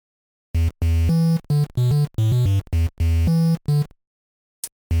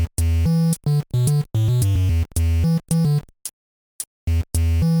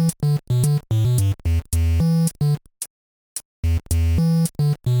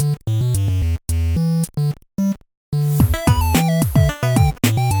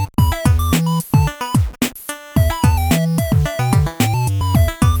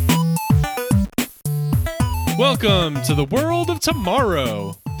Welcome to the world of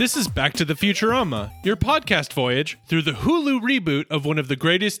tomorrow. This is Back to the Futurama, your podcast voyage through the Hulu reboot of one of the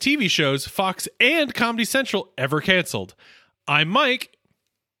greatest TV shows Fox and Comedy Central ever canceled. I'm Mike.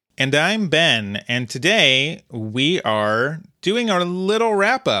 And I'm Ben. And today we are doing our little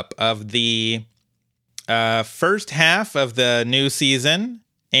wrap-up of the first half of the new season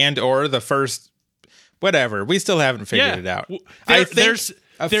and or the first... whatever. We still haven't figured it out. I think there's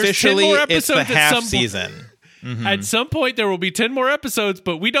officially 10 more episodes, it's the half season. Mm-hmm. At some point, there will be 10 more episodes,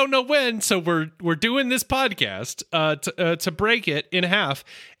 but we don't know when. So we're doing this podcast to break it in half.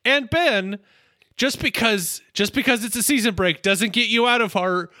 And Ben, just because it's a season break doesn't get you out of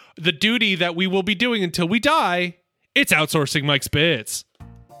the duty that we will be doing until we die. It's outsourcing Mike's bits.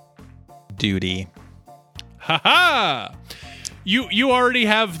 Duty. Ha. You already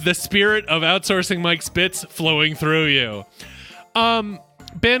have the spirit of outsourcing Mike's bits flowing through you.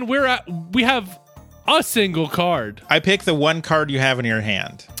 Ben, we have a single card. I picked the one card you have in your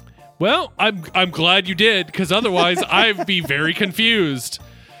hand. Well, I'm glad you did, because otherwise I'd be very confused.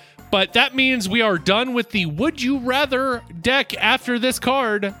 But that means we are done with the Would You Rather deck after this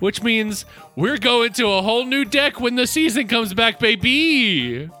card, which means we're going to a whole new deck when the season comes back,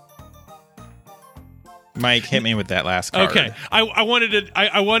 baby. Mike, hit me with that last card. Okay, I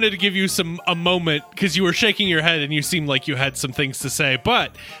wanted to give you a moment because you were shaking your head and you seemed like you had some things to say.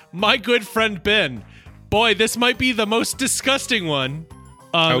 But my good friend Ben, boy, this might be the most disgusting one.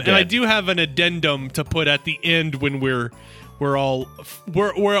 And I do have an addendum to put at the end when we've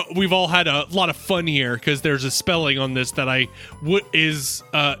all had a lot of fun here because there's a spelling on this that is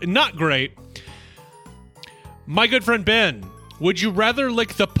not great. My good friend Ben, would you rather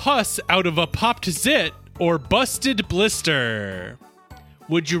lick the pus out of a popped zit or busted blister?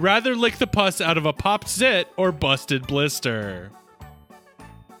 Would you rather lick the pus out of a popped zit or busted blister?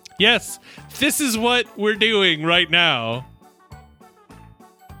 Yes, this is what we're doing right now.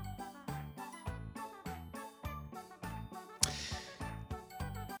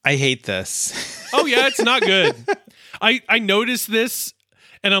 I hate this. Oh yeah, it's not good. I noticed this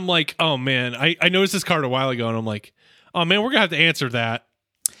and I'm like, oh man, I noticed this card a while ago and I'm like, oh man, we're gonna have to answer that.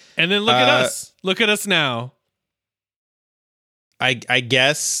 And then look at us. Look at us now. I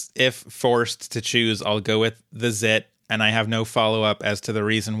guess if forced to choose, I'll go with the zit, and I have no follow-up as to the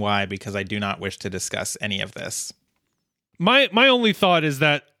reason why, because I do not wish to discuss any of this. My only thought is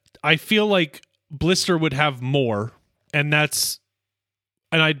that I feel like blister would have more, and I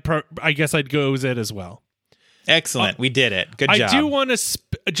guess I'd go zit as well. Excellent. We did it. Good job. I do want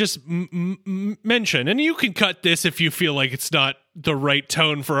to just mention, and you can cut this if you feel like it's not the right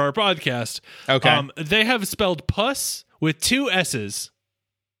tone for our podcast. Okay. They have spelled pus with 2 S's,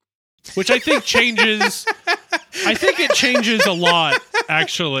 which I think changes. I think it changes a lot,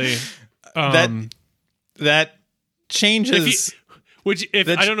 actually. That changes. I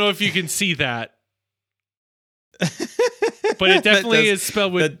don't know if you can see that, but it definitely is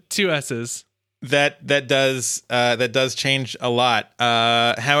spelled with 2 S's. That does change a lot.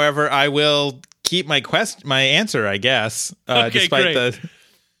 However, I will keep my answer, I guess. Okay, despite great.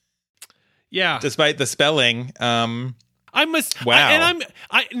 Despite the spelling. I must. Wow.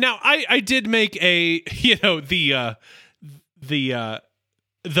 I did make a the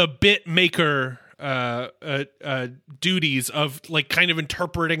bit maker duties of like kind of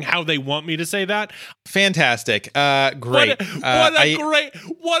interpreting how they want me to say that. Fantastic. Great. What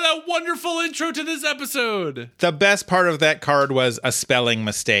a wonderful intro to this episode. The best part of that card was a spelling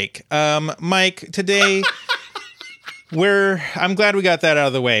mistake. Mike, today I'm glad we got that out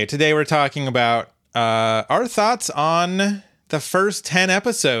of the way. Today we're talking about our thoughts on the first 10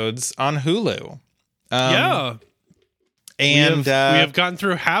 episodes on Hulu. And we have gotten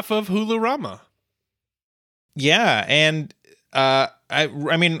through half of Hulu-rama. Yeah, and I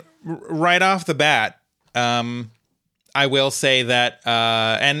mean, right off the bat, I will say that,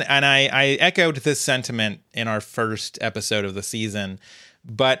 and I echoed this sentiment in our first episode of the season,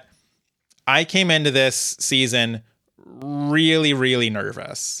 but I came into this season really, really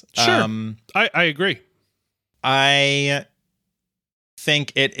nervous. Sure, I agree. I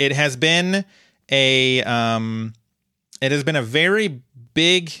think it has been a very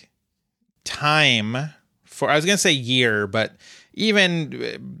big time. I was going to say year, but even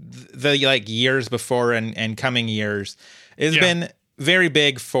the years before and coming years, it's been very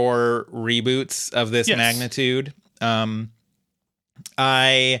big for reboots of this magnitude. I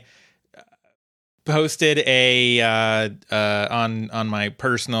posted on my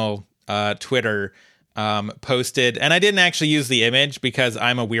personal Twitter, posted, and I didn't actually use the image because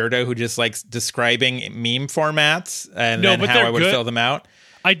I'm a weirdo who just likes describing meme formats and then how I would fill them out.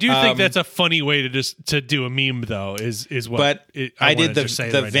 I do think that's a funny way to do a meme, though. Is what? But I did the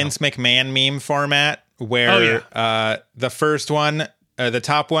right Vince McMahon meme format where the first one, the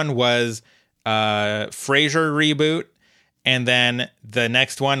top one was Frasier reboot, and then the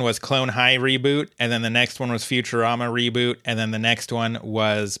next one was Clone High reboot, and then the next one was Futurama reboot, and then the next one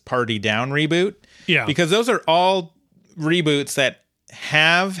was Party Down reboot. Yeah, because those are all reboots that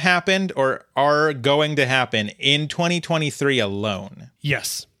have happened or are going to happen in 2023 alone.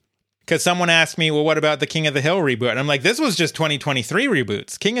 Yes. Because someone asked me, well, what about the King of the Hill reboot? And I'm like, this was just 2023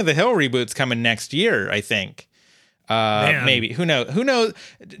 reboots. King of the Hill reboot's coming next year, I think. Maybe. Who knows?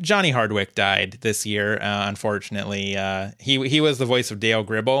 Johnny Hardwick died this year, unfortunately. He was the voice of Dale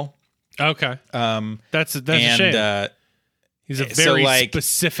Gribble. Okay. That's a shame. He's a very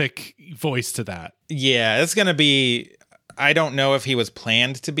specific voice to that. Yeah, it's going to be... I don't know if he was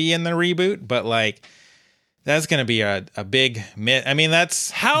planned to be in the reboot, but like that's going to be a big myth. I mean,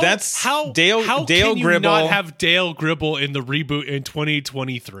 how Dale can you Gribble not have Dale Gribble in the reboot in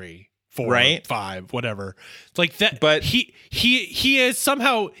 2023, 4, right? 5, whatever. It's like that. But he has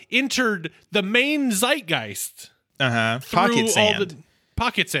somehow entered the main zeitgeist. Pocket sand.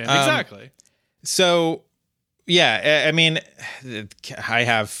 Pocket sand. Exactly. So yeah, I mean, I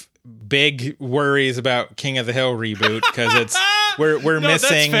have big worries about King of the Hill reboot because it's we're missing.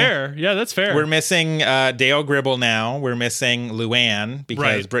 That's fair. Yeah, that's fair. We're missing Dale Gribble now. We're missing Luann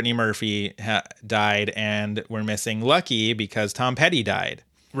because Brittany Murphy died, and we're missing Lucky because Tom Petty died.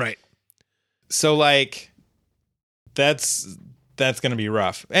 Right. So like, that's gonna be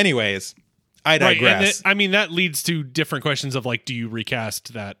rough. Anyways, I digress. Right, and that leads to different questions of like, do you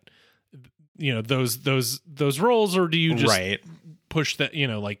recast that? Those roles, or do you just push that,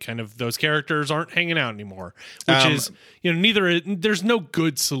 like kind of those characters aren't hanging out anymore, which is, there's no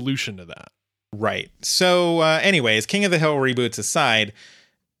good solution to that. Right. So anyways, King of the Hill reboots aside,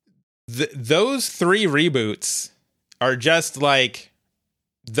 those 3 reboots are just like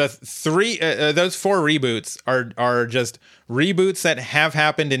those 4 reboots are just reboots that have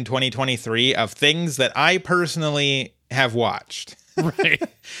happened in 2023 of things that I personally have watched. Right.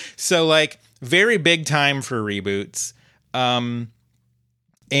 So like very big time for reboots.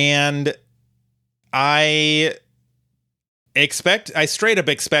 And I straight up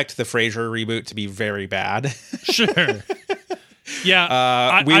expect the Frasier reboot to be very bad. Sure.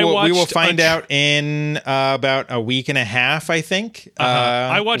 Yeah. We will find out in about a week and a half, I think.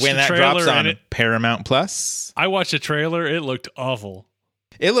 I watched when the that trailer drops on Paramount Plus. I watched a trailer. It looked awful.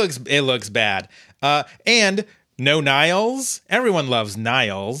 It looks bad. And no Niles. Everyone loves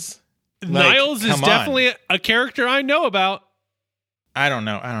Niles. Niles is definitely a character I know about. I don't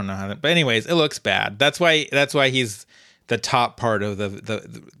know how that, but anyways, it looks bad. That's why he's the top part of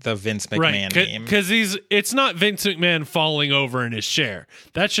the Vince McMahon meme. Because it's not Vince McMahon falling over in his chair.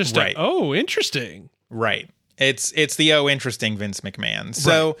 That's just interesting. Right. It's the interesting Vince McMahon.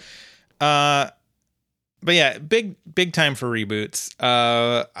 So, but yeah, big time for reboots.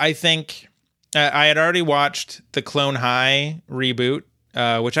 I think I had already watched the Clone High reboot,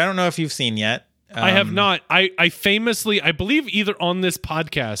 which I don't know if you've seen yet. I have not. I famously, I believe either on this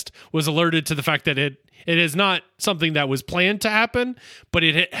podcast, was alerted to the fact that it is not something that was planned to happen, but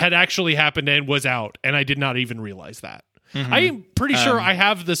it had actually happened and was out, and I did not even realize that. Mm-hmm. I am pretty sure I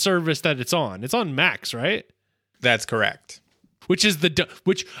have the service that it's on. It's on Max, right? That's correct. Which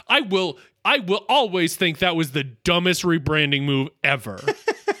I will always think that was the dumbest rebranding move ever.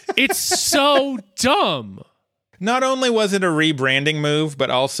 It's so dumb. Not only was it a rebranding move, but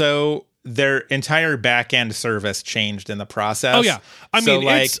also their entire back-end service changed in the process. Oh, yeah. I mean,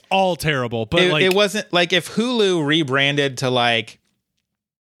 it's all terrible. But it wasn't like if Hulu rebranded to like,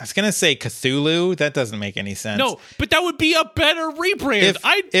 I was going to say Cthulhu. That doesn't make any sense. No, but that would be a better rebrand.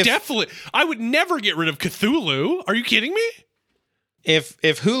 I would never get rid of Cthulhu. Are you kidding me? If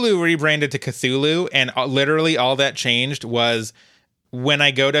Hulu rebranded to Cthulhu and literally all that changed was when I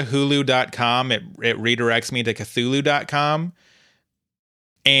go to hulu.com, it redirects me to Cthulhu.com.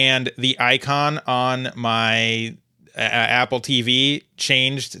 And the icon on my Apple TV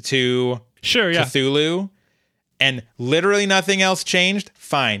changed to Cthulhu, and literally nothing else changed.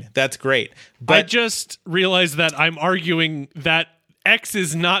 Fine, that's great. But I just realized that I'm arguing that X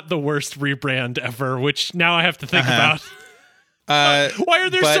is not the worst rebrand ever, which now I have to think about. Why are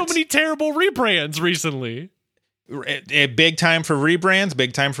there so many terrible rebrands recently? Big time for rebrands,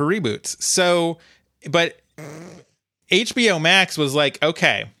 big time for reboots. So, but HBO Max was like,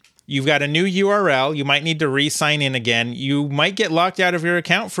 okay, you've got a new URL. You might need to re-sign in again. You might get locked out of your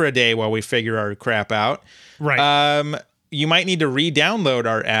account for a day while we figure our crap out. Right. You might need to re-download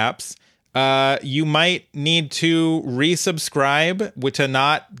our apps. you might need to resubscribe to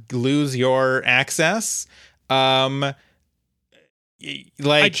not lose your access.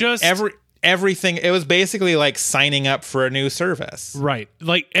 Everything. It was basically like signing up for a new service. Right.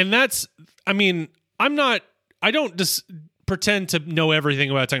 Like, and that's, I mean, I don't just pretend to know everything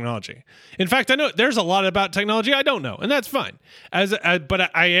about technology. In fact, I know there's a lot about technology I don't know, and that's fine.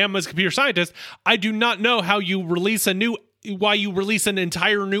 But I am, as a computer scientist, I do not know why you release an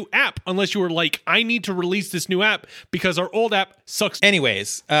entire new app unless you were like, I need to release this new app because our old app sucks.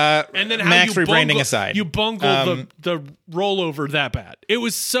 Anyways, and then how Max rebranding aside, you bungled the rollover that bad. It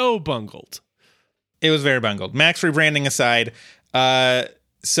was so bungled. It was very bungled. Max rebranding aside,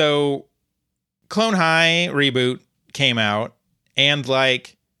 so Clone High reboot came out, and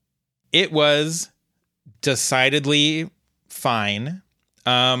like, it was decidedly fine.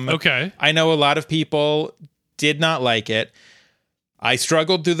 Okay. I know a lot of people did not like it. I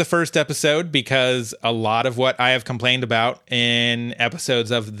struggled through the first episode because a lot of what I have complained about in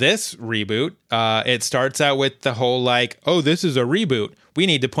episodes of this reboot, it starts out with the whole like, oh, this is a reboot. We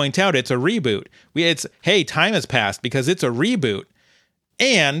need to point out it's a reboot. Hey, time has passed because it's a reboot.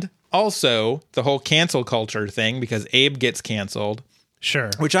 And also the whole cancel culture thing because Abe gets canceled.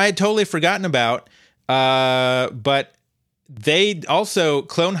 Sure. Which I had totally forgotten about. But they also,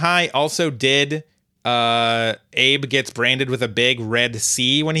 Clone High also did Abe gets branded with a big red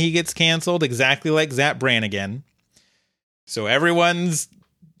C when he gets canceled, exactly like Zap Brannigan. So everyone's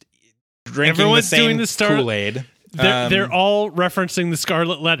drinking the same Kool-Aid. They're all referencing the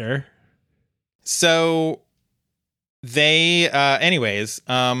Scarlet Letter. So they, anyways,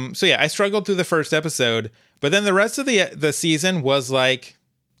 so yeah, I struggled through the first episode, but then the rest of the season was like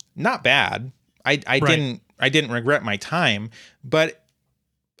not bad. I didn't regret my time, but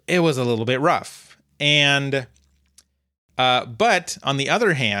it was a little bit rough. And, but on the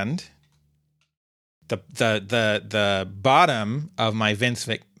other hand, the bottom of my Vince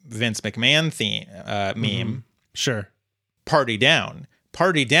McMahon theme, meme, sure, Party Down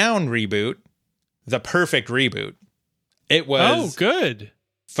reboot, the perfect reboot. It was good,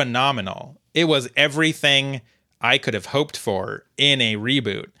 phenomenal. It was everything I could have hoped for in a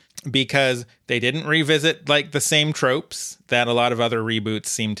reboot. Because they didn't revisit like the same tropes that a lot of other reboots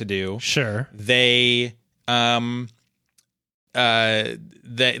seem to do. Sure. They kind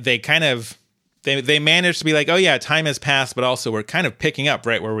of managed to be like, oh yeah, time has passed, but also we're kind of picking up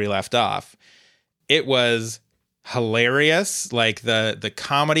right where we left off. It was hilarious. Like the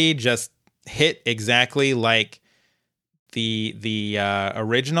comedy just hit exactly like the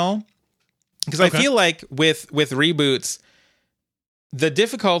original. Because I feel like with reboots, the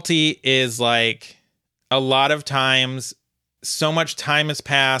difficulty is like a lot of times so much time has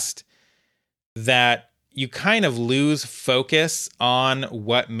passed that you kind of lose focus on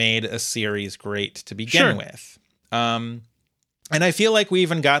what made a series great to begin with. And I feel like we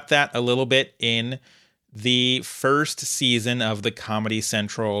even got that a little bit in the first season of the Comedy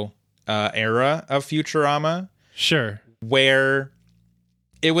Central era of Futurama. Sure. Where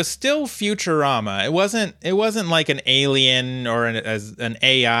it was still Futurama. It wasn't like an alien or an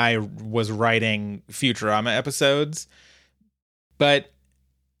AI was writing Futurama episodes, but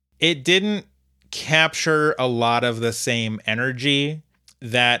it didn't capture a lot of the same energy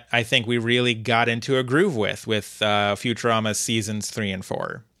that I think we really got into a groove with Futurama seasons 3 and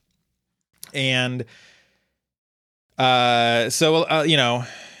 4. And so you know,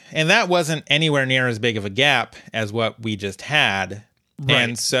 and that wasn't anywhere near as big of a gap as what we just had. Right.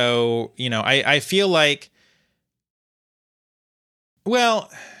 And so, you know, I feel like, well,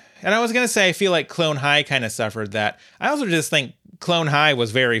 and I was going to say, I feel like Clone High kind of suffered that. I also just think Clone High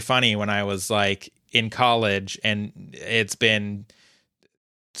was very funny when I was like in college, and it's been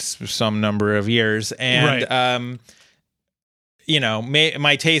some number of years. And, you know,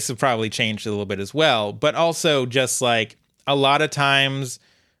 my tastes have probably changed a little bit as well, but also just like a lot of times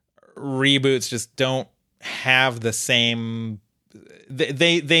reboots just don't have the same.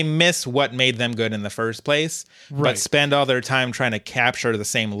 They miss what made them good in the first place, but spend all their time trying to capture the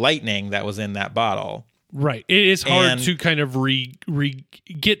same lightning that was in that bottle. Right. It is hard to kind of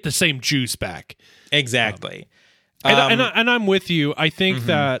get the same juice back. Exactly. And I'm with you. I think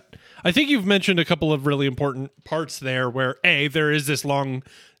that you've mentioned a couple of really important parts there where there is this long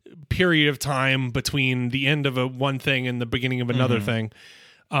period of time between the end of one thing and the beginning of another thing.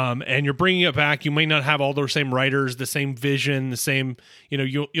 And you're bringing it back. You may not have all the same writers, the same vision, the same, you know,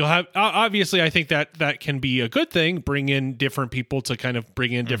 you'll have, obviously I think that can be a good thing. Bring in different people to kind of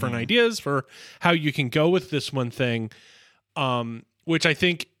bring in different ideas for how you can go with this one thing. Which I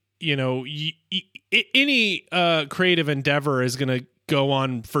think, you know, any creative endeavor is going to go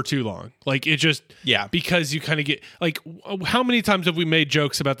on for too long. Like it just, because you kind of get like, how many times have we made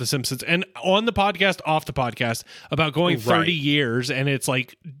jokes about The Simpsons and on the podcast, off the podcast about going 30 years and it's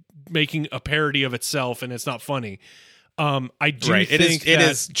like making a parody of itself and it's not funny. I do think it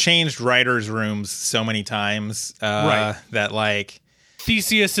has changed writers' rooms so many times that like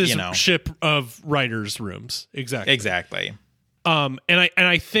Theseus's ship of writers' rooms. Exactly. And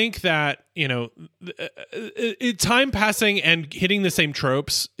I think that, time passing and hitting the same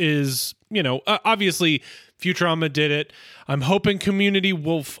tropes is, obviously Futurama did it. I'm hoping Community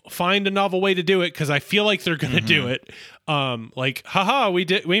will find a novel way to do it because I feel like they're going to do it. Like, haha, we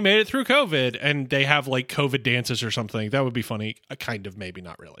made it through COVID, and they have like COVID dances or something. That would be funny. Kind of, maybe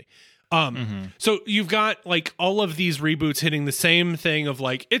not really. So you've got like all of these reboots hitting the same thing of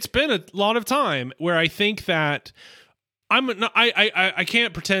like, it's been a lot of time, where I think that I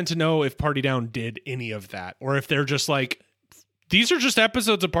can't pretend to know if Party Down did any of that, or if they're just like, these are just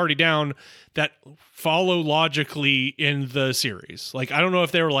episodes of Party Down that follow logically in the series. Like, I don't know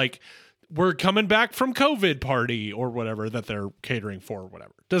if they were like, we're coming back from COVID party or whatever that they're catering for or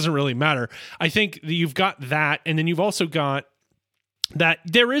whatever. Doesn't really matter. I think that you've got that. And then you've also got that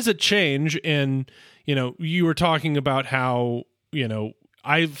there is a change in, you were talking about how,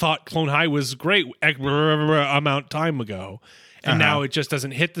 I thought Clone High was great amount time ago. And now it just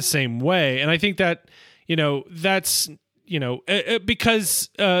doesn't hit the same way. And I think that, that's, because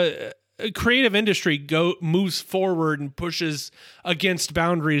creative industry moves forward and pushes against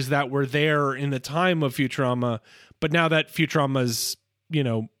boundaries that were there in the time of Futurama, but now that Futurama's,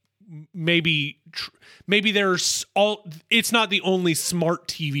 maybe there's it's not the only smart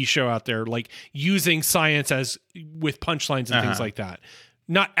TV show out there, like using science with punchlines and things like that.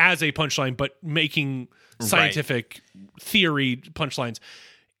 Not as a punchline, but making scientific theory punchlines.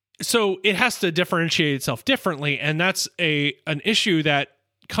 So it has to differentiate itself differently, and that's an issue that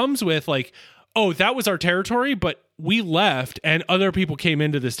comes with like, oh, that was our territory, but we left and other people came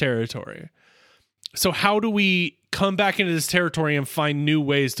into this territory. So how do we come back into this territory and find new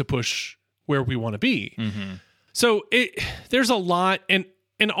ways to push where we want to be? So there's a lot, and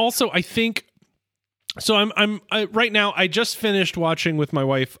also I think. So I'm right now. I just finished watching with my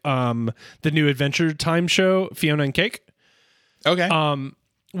wife the new Adventure Time show, Fiona and Cake. Okay.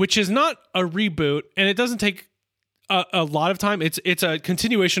 Which is not a reboot, and it doesn't take a lot of time. It's a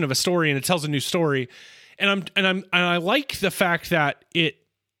continuation of a story, and it tells a new story. And I like the fact that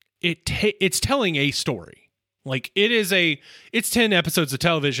it's telling a story. Like it's 10 episodes of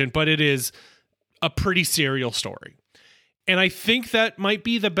television, but it is a pretty serial story. And I think that might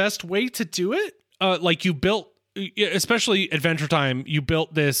be the best way to do it. Like you built, especially Adventure Time, you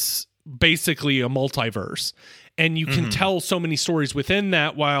built this basically a multiverse. And you can tell so many stories within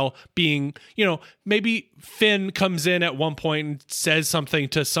that while being, maybe Finn comes in at one point and says something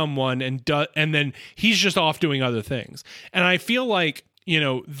to someone and then he's just off doing other things. And I feel like,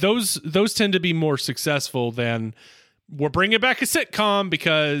 those tend to be more successful than we're bringing back a sitcom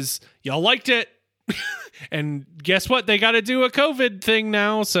because y'all liked it. And guess what? They got to do a COVID thing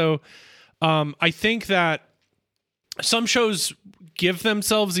now. So I think that some shows give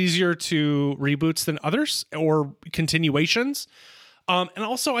themselves easier to reboots than others or continuations. And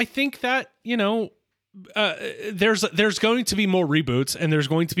also I think that, there's going to be more reboots and there's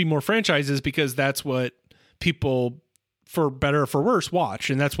going to be more franchises because that's what people, for better or for worse, watch.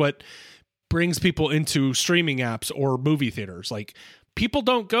 And that's what brings people into streaming apps or movie theaters. Like, people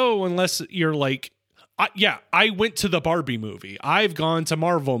don't go unless you're like, I went to the Barbie movie. I've gone to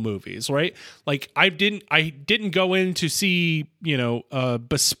Marvel movies, right? Like I didn't go in to see, a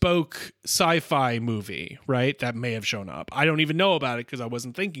bespoke sci-fi movie, right? That may have shown up. I don't even know about it because I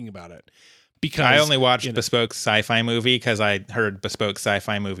wasn't thinking about it. Because I only watched bespoke sci-fi movie because I heard bespoke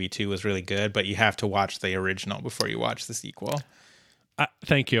sci-fi movie 2 was really good, but you have to watch the original before you watch the sequel.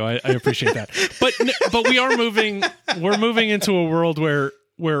 Thank you. I appreciate that. But we're moving into a world where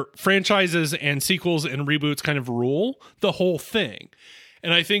franchises and sequels and reboots kind of rule the whole thing.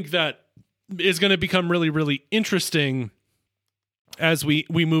 And I think that is going to become really, really interesting as we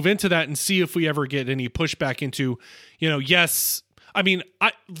move into that and see if we ever get any pushback into, yes. I mean,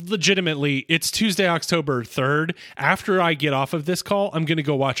 legitimately, it's Tuesday, October 3rd. After I get off of this call, I'm going to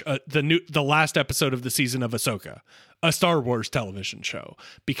go watch the last episode of the season of Ahsoka, a Star Wars television show,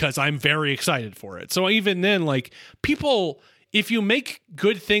 because I'm very excited for it. So even then, like, people, if you make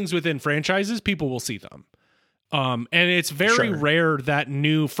good things within franchises, people will see them. And it's very rare that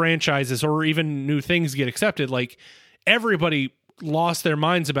new franchises or even new things get accepted. Like, everybody lost their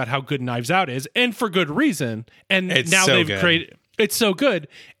minds about how good Knives Out is, and for good reason. And now they've created... It's so good,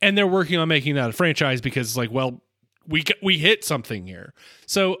 and they're working on making that a franchise because it's like, well, we hit something here.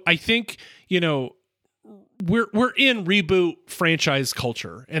 So I think, we're in reboot franchise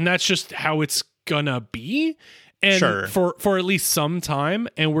culture, and that's just how it's gonna be. And Sure. for at least some time,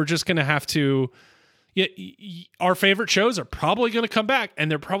 and we're just gonna have to. Our favorite shows are probably going to come back, and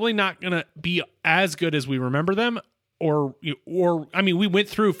they're probably not going to be as good as we remember them. Or I mean, we went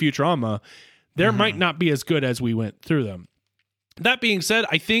through Futurama. There might not be as good as we went through them. That being said,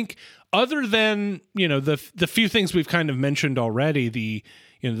 I think other than the few things we've kind of mentioned already, the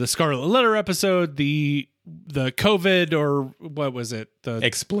Scarlet Letter episode, the COVID, or what was it? The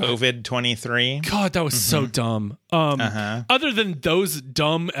Explovid 23. God, that was so dumb. Other than those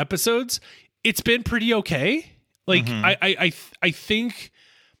dumb episodes, it's been pretty okay. Like I think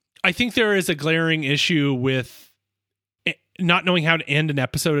there is a glaring issue with not knowing how to end an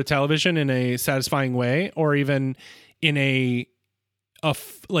episode of television in a satisfying way, or even in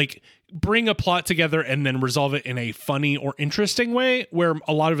like bring a plot together and then resolve it in a funny or interesting way, where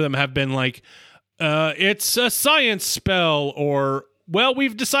a lot of them have been like, it's a science spell, or, well,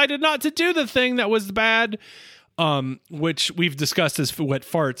 we've decided not to do the thing that was bad, which we've discussed as wet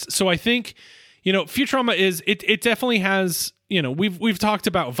farts. So I think, Futurama it definitely has, we've talked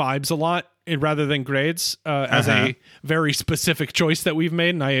about vibes a lot rather than grades, as a very specific choice that we've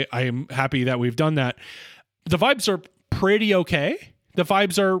made. And I am happy that we've done that. The vibes are pretty okay. The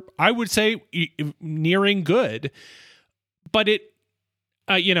vibes are, I would say, nearing good, but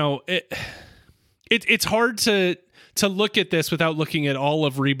it's hard to look at this without looking at all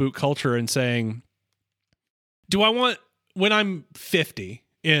of reboot culture and saying, do I want, when I'm 50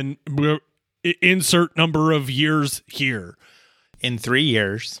 in insert number of years here, in 3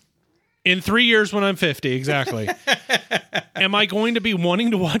 years, when I'm 50, exactly. Am I going to be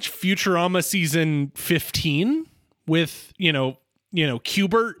wanting to watch Futurama season 15 with,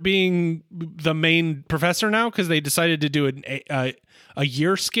 Qbert being the main professor now, because they decided to do a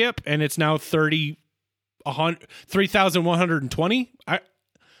year skip, and it's now 3,120. I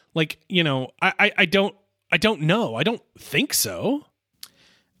don't know. I don't think so.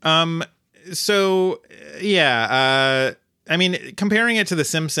 So yeah, I mean, comparing it to The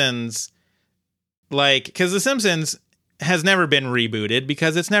Simpsons, because The Simpsons has never been rebooted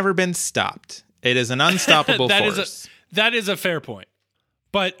because it's never been stopped. It is an unstoppable force. That is a fair point.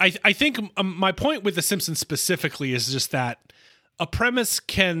 But I think my point with The Simpsons specifically is just that a premise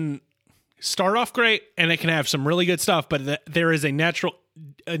can start off great and it can have some really good stuff, but there is a natural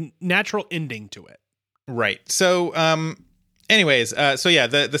ending to it. Right. So, anyways,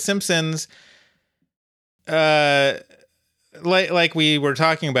 The Simpsons, like we were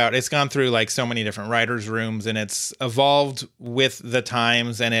talking about, it's gone through like so many different writers' rooms, and it's evolved with the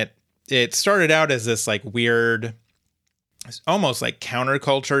times, and it started out as this like weird, almost like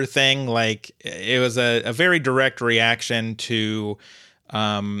counterculture thing. Like it was a very direct reaction to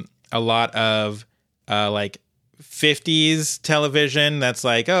a lot of like 50s television that's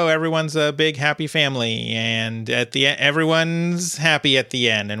like, oh, everyone's a big happy family, and at the end everyone's happy at the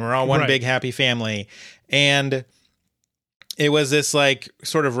end, and we're all one big happy family. And it was this like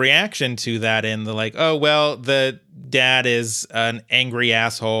sort of reaction to that, in the like, oh, well, the dad is an angry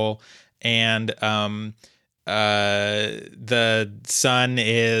asshole, and the son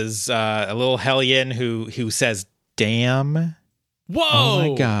is a little hellion who says damn. Whoa!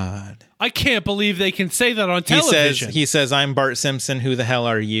 Oh my God! I can't believe they can say that on television. He says, "I'm Bart Simpson. Who the hell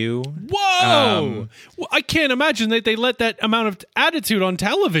are you?" Whoa! Well, I can't imagine that they let that amount of attitude on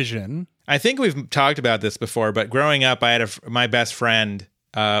television. I think we've talked about this before, but growing up, I had my best friend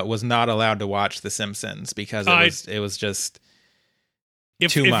was not allowed to watch The Simpsons because it was just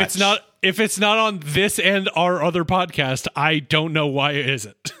too much. If it's not on this and our other podcast, I don't know why it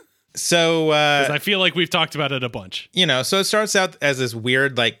isn't. So, because I feel like we've talked about it a bunch. So it starts out as this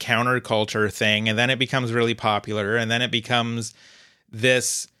weird like counterculture thing, and then it becomes really popular, and then it becomes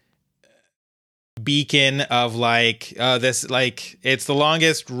this beacon of like this, like it's the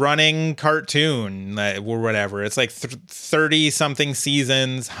longest running cartoon or whatever. It's like 30 something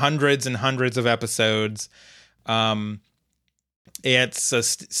seasons, hundreds and hundreds of episodes. It's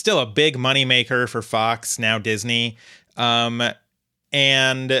still a big moneymaker for Fox, now Disney. And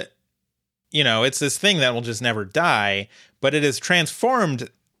it's this thing that will just never die, but it is transformed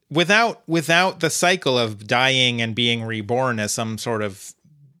without the cycle of dying and being reborn as some sort of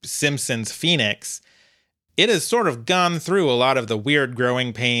Simpsons phoenix. It has sort of gone through a lot of the weird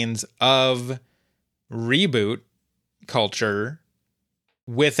growing pains of reboot culture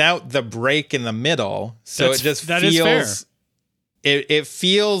without the break in the middle. So it just feels, it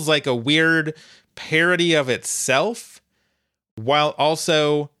feels like a weird parody of itself, while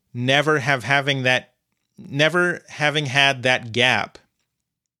also never having that never having had that gap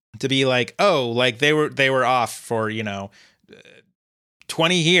to be like, oh, like they were off for,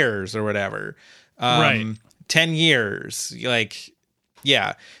 20 years or whatever. Right. 10 years. Like,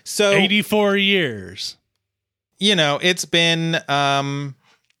 yeah. So 84 years. It's been,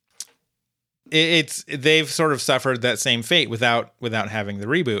 they've sort of suffered that same fate without having the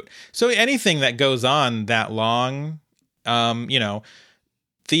reboot. So anything that goes on that long,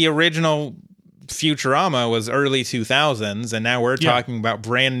 the original Futurama was early 2000s, and now we're talking about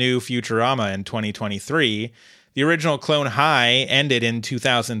brand new Futurama in 2023. The original Clone High ended in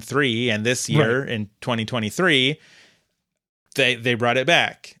 2003, and this year in 2023, they brought it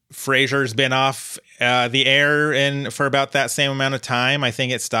back. Frasier's been off the air for about that same amount of time. I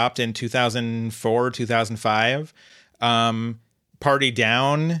think it stopped in 2004, 2005. Party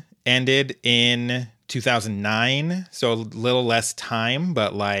Down ended in 2009, so a little less time,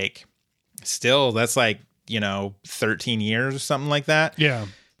 but like still that's like 13 years or something like that.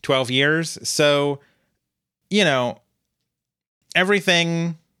 12 years. So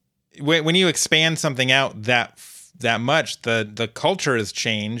everything, when you expand something out that much, the culture has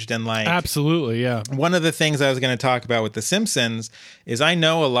changed. And like, absolutely. Yeah. One of the things I was going to talk about with The Simpsons is I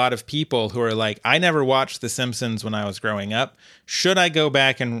know a lot of people who are like, I never watched The Simpsons when I was growing up. Should I go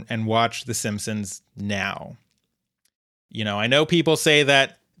back and watch The Simpsons now? I know people say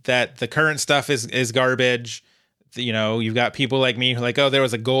that the current stuff is garbage. You've got people like me who are like, oh, there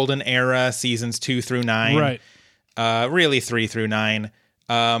was a golden era, seasons 2 through 9. Right. Really 3 through 9.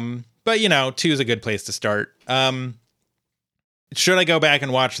 But 2 is a good place to start. Should I go back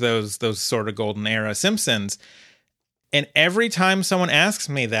and watch those sort of golden era Simpsons? And every time someone asks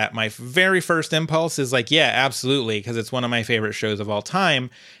me that, my very first impulse is like, yeah, absolutely, because it's one of my favorite shows of all time.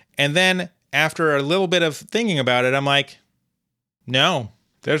 And then after a little bit of thinking about it, I'm like, no,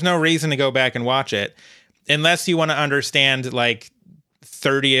 there's no reason to go back and watch it unless you want to understand like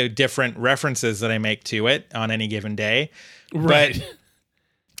 30 different references that I make to it on any given day. Right. But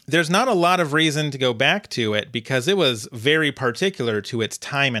there's not a lot of reason to go back to it because it was very particular to its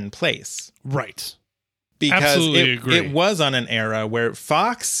time and place. Right. Because it was on an era where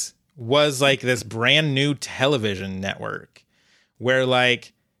Fox was like this brand new television network where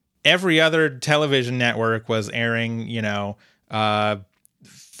like every other television network was airing,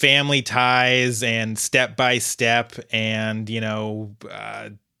 Family Ties and Step by Step and,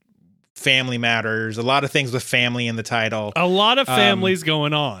 Family Matters, a lot of things with family in the title. A lot of families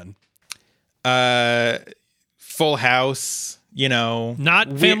going on. Full House,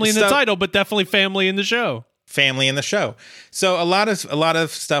 not family in the title, but definitely family in the show. Family in the show. So a lot of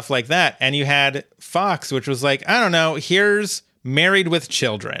stuff like that. And you had Fox, which was like, I don't know, here's Married with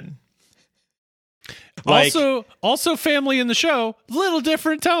Children. Like, also family in the show, little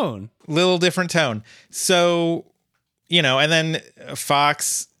different tone. So, and then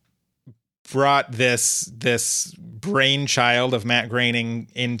Fox brought this brainchild of Matt Groening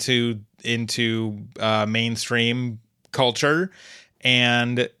into mainstream culture,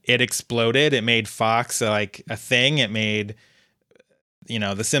 and it exploded. It made Fox like a thing. It made,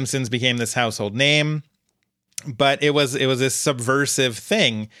 The Simpsons became this household name, but it was this subversive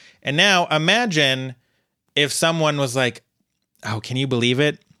thing. And now imagine if someone was like, oh, can you believe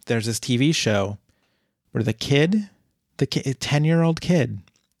it? There's this TV show where the 10-year-old kid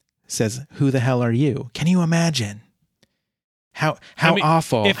says, who the hell are you? Can you imagine? How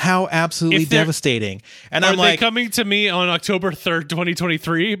awful, how absolutely devastating. And I'm like, coming to me on October 3rd,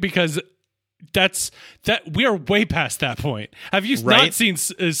 2023, because we are way past that point. Have you not seen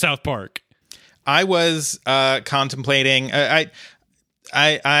South Park? I was contemplating, I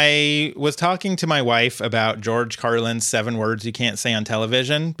was talking to my wife about George Carlin's 7 words you can't say on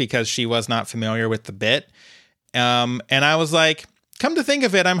television because she was not familiar with the bit. And I was like, come to think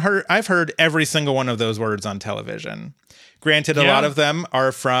of it, I've heard every single one of those words on television. Granted, a lot of them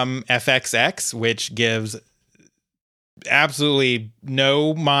are from FXX, which gives absolutely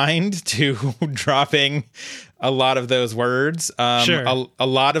no mind to dropping a lot of those words. Sure. A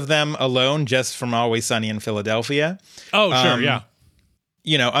lot of them alone just from Always Sunny in Philadelphia. Oh, sure, yeah.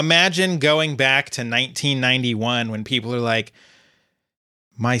 Imagine going back to 1991 when people are like,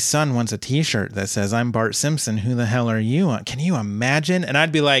 my son wants a t-shirt that says, I'm Bart Simpson. Who the hell are you? Can you imagine? And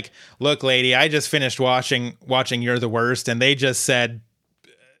I'd be like, look, lady, I just finished watching You're the Worst. And they just said,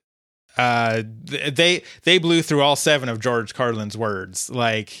 they blew through all 7 of George Carlin's words,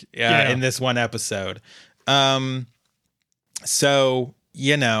 in this one episode. So,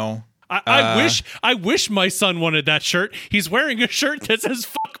 I wish my son wanted that shirt. He's wearing a shirt that says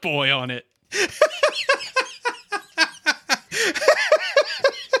fuckboy on it.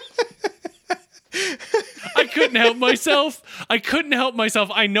 couldn't help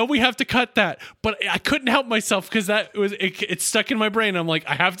myself. I know we have to cut that, but I couldn't help myself because it stuck in my brain. I'm like,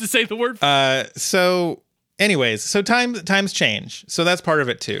 I have to say the word. So anyways, so times change. So that's part of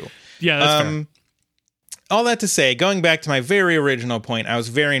it too. Yeah, that's fair. All that to say, going back to my very original point, I was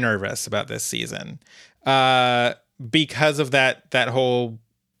very nervous about this season because of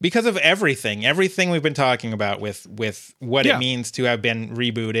because of everything we've been talking about with what it means to have been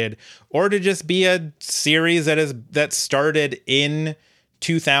rebooted or to just be a series that started in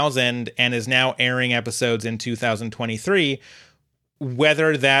 2000 and is now airing episodes in 2023,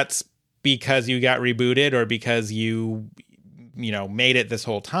 whether that's because you got rebooted or because you made it this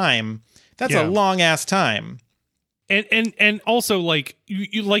whole time. That's a long ass time. And also, like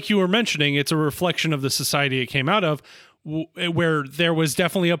you were mentioning, it's a reflection of the society it came out of, where there was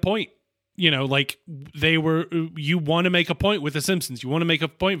definitely a point. Like you want to make a point with The Simpsons. You want to make a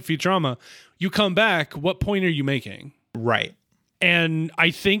point with Futurama. You come back, what point are you making? Right. And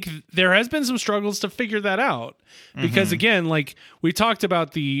I think there has been some struggles to figure that out. Because again, like we talked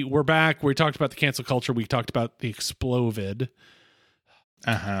about we're back, we talked about the cancel culture, we talked about the Explovid.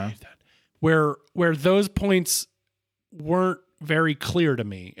 Where those points weren't very clear to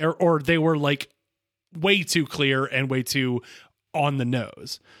me, or they were like way too clear and way too on the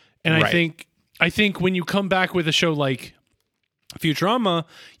nose. And right. I think when you come back with a show like Futurama,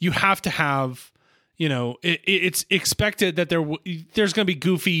 you have to have, it's expected that there's going to be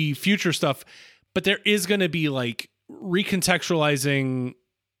goofy future stuff, but there is going to be like recontextualizing.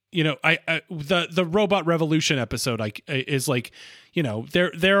 The Robot Revolution episode is like,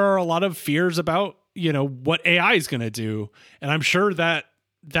 there are a lot of fears about, what AI is going to do. And I'm sure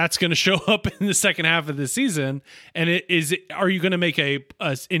that's going to show up in the second half of the season. And are you going to make any,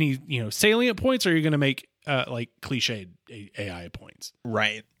 salient points, or are you going to make like cliched AI points?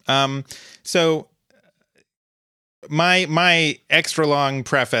 Right. So my extra long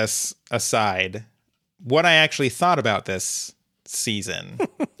preface aside, what I actually thought about this season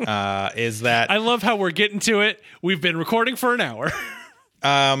is that I love how we're getting to it. We've been recording for an hour.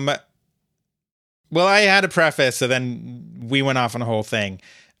 Well, I had a preface, so then we went off on a whole thing.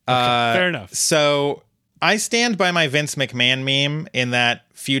 Okay, fair enough. So I stand by my Vince McMahon meme in that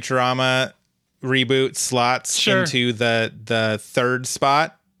Futurama reboot slots into the third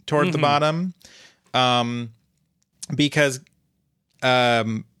spot toward the bottom, because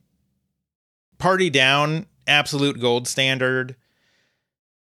Party Down, absolute gold standard.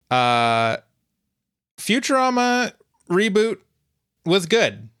 Futurama reboot was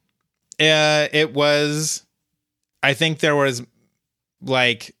good. It was, I think there was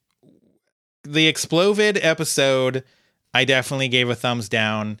like the Explovid episode, I definitely gave a thumbs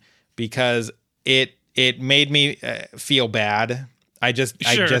down because it made me feel bad. I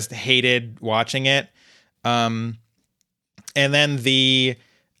just hated watching it. And then the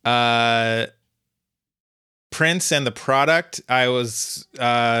Prince and the Product, I was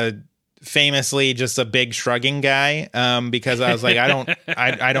famously just a big shrugging guy, because I was like,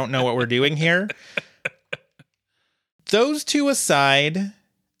 I don't know what we're doing here. Those two aside,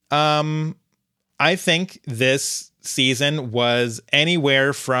 I think this season was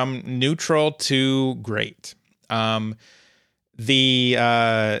anywhere from neutral to great. I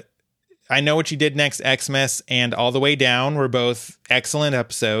Know What You Did Next, Xmas, and All the Way Down were both excellent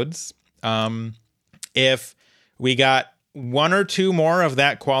episodes. If we got one or two more of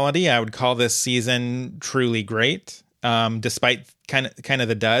that quality, I would call this season truly great, despite kind of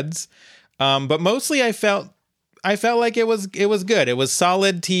the duds. But mostly I felt like it was good. It was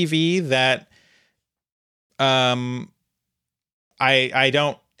solid TV that I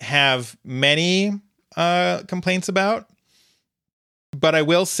don't have many complaints about. But I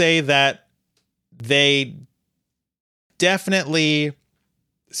will say that they definitely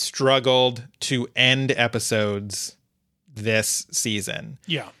struggled to end episodes this season.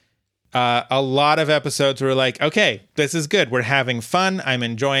 Yeah. A lot of episodes were like, okay, this is good. We're having fun. I'm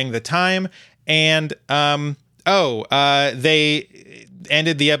enjoying the time. And, they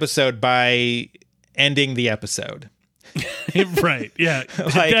ended the episode by ending the episode. Right. Yeah.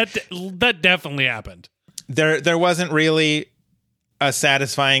 That definitely happened. There wasn't really a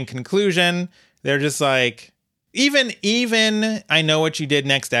satisfying conclusion. They're just like, even I Know What You Did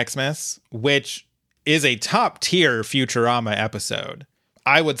Next, Xmas, which is a top tier Futurama episode.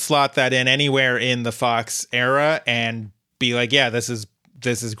 I would slot that in anywhere in the Fox era and be like, yeah, this is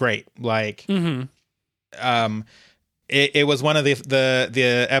great. Like, it was one of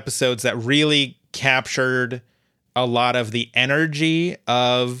the episodes that really captured a lot of the energy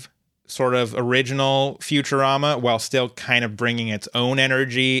of sort of original Futurama while still kind of bringing its own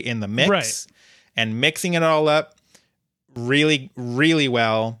energy in the mix. Right. and mixing it all up really, really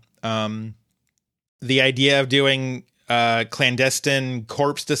well. The idea of doing clandestine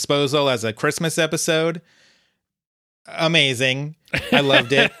corpse disposal as a Christmas episode, amazing. I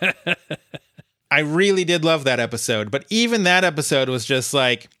loved it. I really did love that episode. But even that episode was just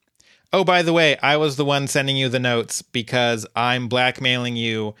like, oh, by the way, I was the one sending you the notes because I'm blackmailing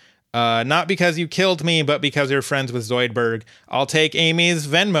you. Not because you killed me, but because you're friends with Zoidberg. I'll take Amy's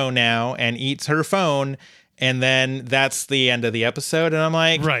Venmo now, and eats her phone. And then that's the end of the episode. And I'm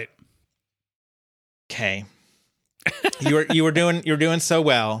like, right. Okay. You're doing so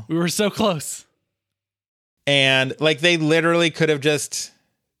well. We were so close. And like, they literally could have just,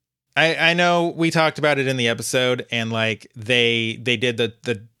 I know we talked about it in the episode, and like they did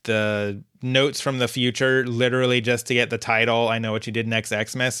the notes from the future literally just to get the title. I know what you did next,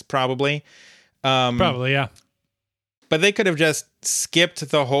 Xmas, probably. Probably, yeah. But they could have just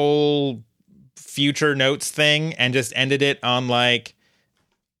skipped the whole future notes thing and just ended it on like,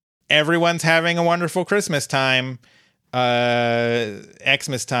 everyone's having a wonderful Christmas time,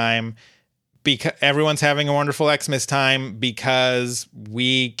 Xmas time, because everyone's having a wonderful Xmas time because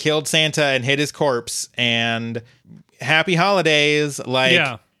we killed Santa and hid his corpse, and happy holidays. Like,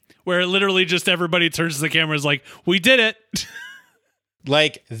 yeah, where literally just everybody turns to the camera is like, we did it.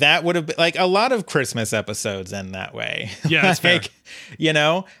 Like, that would have been like a lot of Christmas episodes end that way. Yeah, that's like, fair. You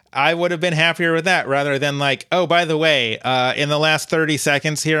know, I would have been happier with that rather than like, oh, by the way, in the last 30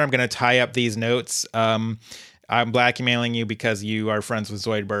 seconds here, I'm going to tie up these notes. I'm blackmailing you because you are friends with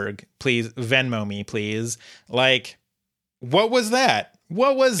Zoidberg. Please Venmo me, please. Like, what was that?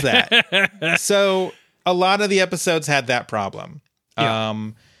 What was that? So a lot of the episodes had that problem. Yeah.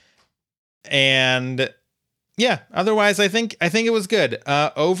 And yeah, otherwise, I think it was good.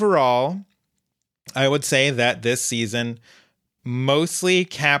 Overall, I would say that this season mostly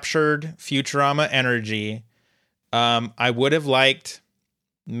captured Futurama energy. I would have liked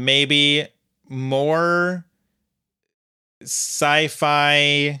maybe more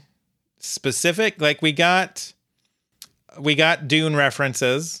sci-fi specific. Like, we got Dune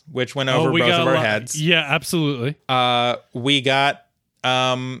references, which went over both of our heads. Yeah, absolutely. We got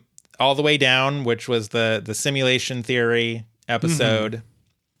All the Way Down, which was the simulation theory episode.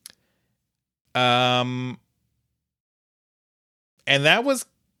 And that was,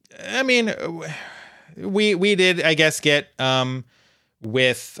 I mean, we did, I guess, get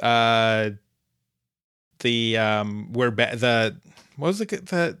with the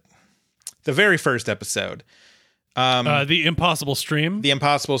very first episode, the Impossible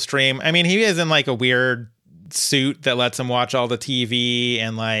Stream. I mean, he is in like a weird suit that lets him watch all the TV,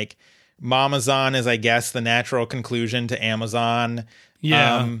 and like Mamazon is, I guess, the natural conclusion to Amazon.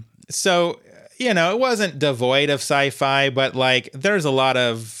 Yeah. So, you know, it wasn't devoid of sci-fi, but like there's a lot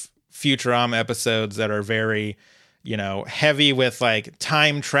of Futurama episodes that are very, you know, heavy with like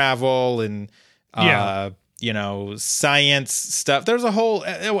time travel and you know, science stuff. There's a whole,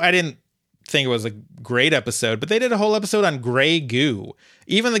 I didn't think it was a great episode, but they did a whole episode on gray goo.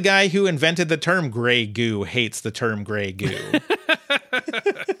 Even the guy who invented the term gray goo hates the term gray goo.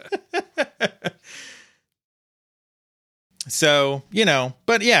 So, you know,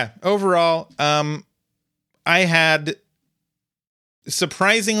 but yeah, overall, I had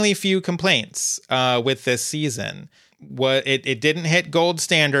surprisingly few complaints with this season. It didn't hit gold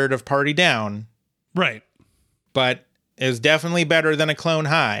standard of Party Down. Right. But it was definitely better than a Clone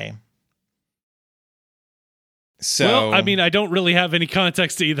High. So, well, I mean, I don't really have any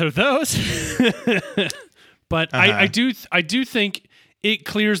context to either of those, but I do think it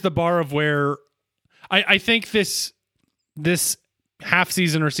clears the bar of where I think this half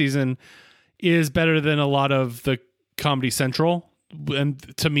season or season is better than a lot of the Comedy Central,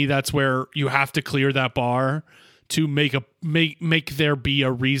 and to me, that's where you have to clear that bar to make there be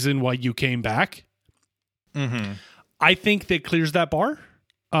a reason why you came back. Mm-hmm. I think that clears that bar.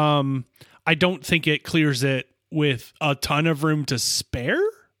 I don't think it clears it with a ton of room to spare,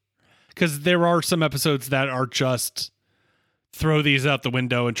 because there are some episodes that are just throw these out the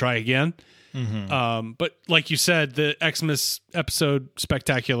window and try again. Mm-hmm. But like you said, the Xmas episode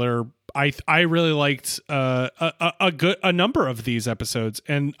spectacular. I really liked a number of these episodes,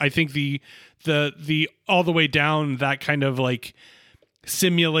 and I think the All the Way Down, that kind of like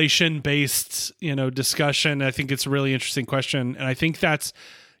simulation based, you know, discussion. I think it's a really interesting question, and I think that's,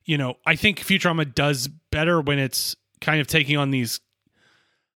 you know, I think Futurama does better when it's kind of taking on these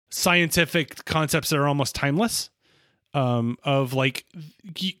scientific concepts that are almost timeless. Of like,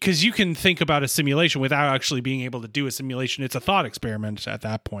 because you can think about a simulation without actually being able to do a simulation. It's a thought experiment at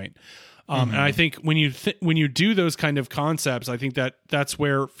that point. And I think when you do those kind of concepts, I think that's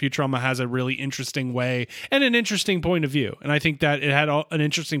where Futurama has a really interesting way and an interesting point of view. And I think that it had an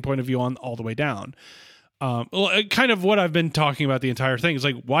interesting point of view on all the way down. Kind of what I've been talking about the entire thing is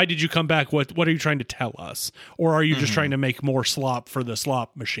like, why did you come back? What are you trying to tell us? Or are you just trying to make more slop for the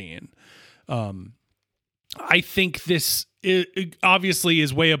slop machine? I think this obviously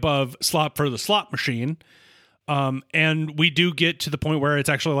is way above slop for the slop machine. And we do get to the point where it's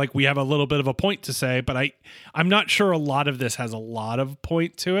actually like we have a little bit of a point to say, but I'm not sure a lot of this has a lot of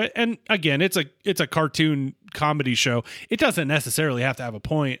point to it. And again, it's a cartoon comedy show. It doesn't necessarily have to have a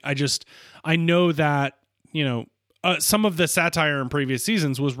point. I know that, some of the satire in previous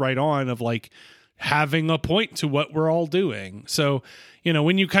seasons was right on of like having a point to what we're all doing. So,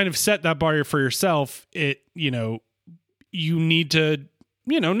 when you kind of set that bar for yourself, you need to,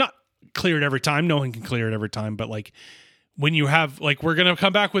 not clear it every time. No one can clear it every time. But like when you have, like, we're going to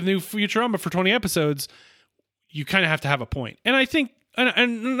come back with new Futurama for 20 episodes, you kind of have to have a point. And I think,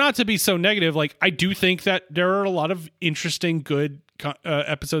 and not to be so negative, like I do think that there are a lot of interesting, good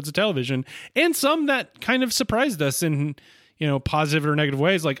episodes of television and some that kind of surprised us in, positive or negative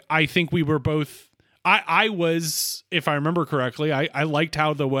ways. Like I think we were both, I was, if I remember correctly, I liked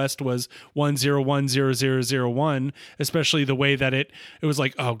how the West was 1010001, especially the way that it was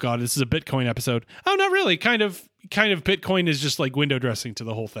like, oh God, this is a Bitcoin episode. Oh, not really. Kind of Bitcoin is just like window dressing to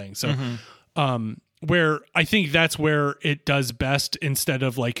the whole thing. So, where I think that's where it does best instead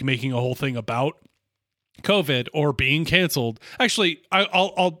of like making a whole thing about COVID or being canceled. Actually,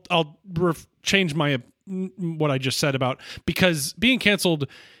 I'll change what I just said about, because being canceled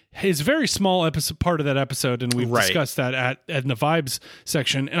is a very small part of that episode, and we've discussed that in the vibes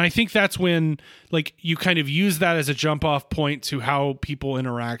section. And I think that's when like you kind of use that as a jump off point to how people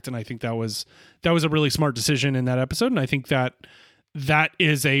interact. And I think that was a really smart decision in that episode. And I think that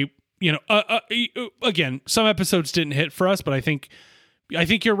is again, some episodes didn't hit for us, but I think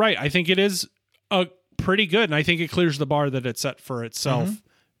you're right. I think it is pretty good, and I think it clears the bar that it set for itself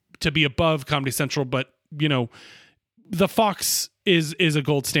to be above Comedy Central. But the Fox is a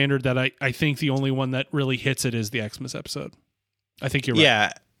gold standard that I think the only one that really hits it is the Xmas episode. I think you're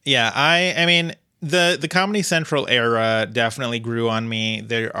right. Yeah. I mean, the Comedy Central era definitely grew on me.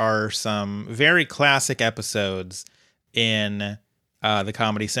 There are some very classic episodes in the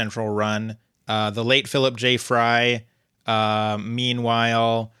Comedy Central run. The late Philip J. Fry,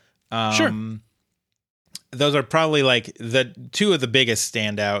 Meanwhile. Sure. Those are probably like the two of the biggest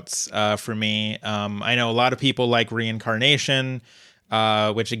standouts for me. I know a lot of people like Reincarnation,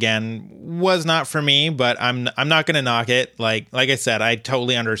 which again was not for me, but I'm not going to knock it. Like I said, I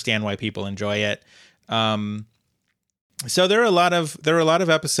totally understand why people enjoy it. So there are a lot of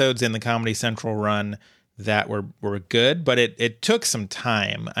episodes in the Comedy Central run that were good, but it took some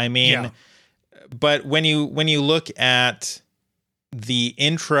time. I mean, but when you look at the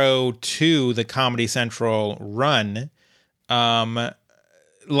intro to the Comedy Central run,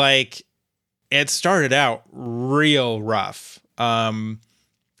 like it started out real rough.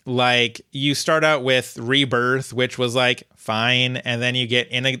 Like you start out with Rebirth, which was like fine, and then you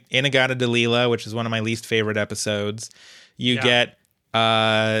get Inagata Dalila, which is one of my least favorite episodes. You get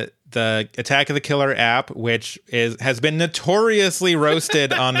the Attack of the Killer app, which has been notoriously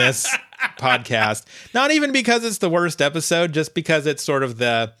roasted on this podcast. Not even because it's the worst episode, just because it's sort of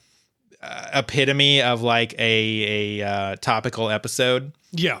the epitome of like a topical episode.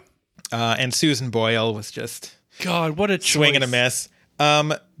 Yeah. And Susan Boyle was just God, what a swing and a miss.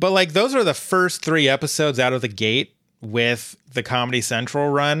 But like those are the first 3 episodes out of the gate with the Comedy Central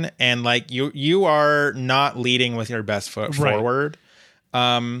run, and like you are not leading with your best foot forward.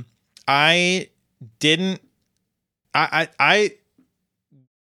 I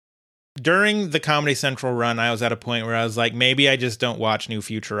during the Comedy Central run, I was at a point where I was like, maybe I just don't watch new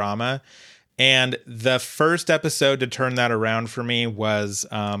Futurama. And the first episode to turn that around for me was,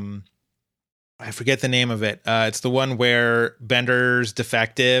 I forget the name of it. It's the one where Bender's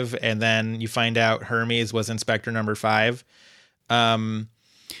defective, and then you find out Hermes was Inspector Number 5.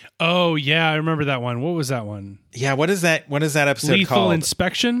 Oh yeah, I remember that one. What was that one? Yeah, what is that episode called? Lethal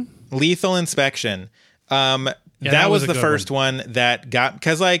Inspection? Lethal Inspection. That was the first one that got,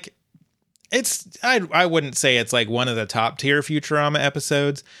 because like I wouldn't say it's like one of the top tier Futurama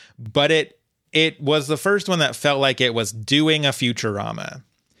episodes, but it was the first one that felt like it was doing a Futurama.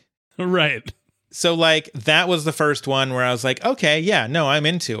 Right. So like that was the first one where I was like, okay, yeah, no, I'm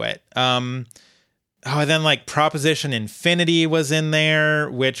into it. And then like Proposition Infinity was in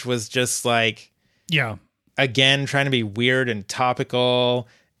there, which was just like, again, trying to be weird and topical.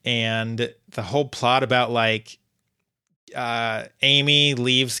 And the whole plot about like Amy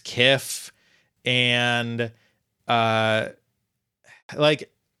leaves Kif, and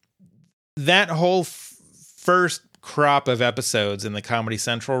like that whole first crop of episodes in the Comedy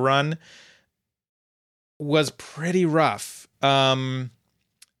Central run was pretty rough. And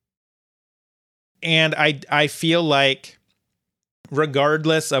I feel like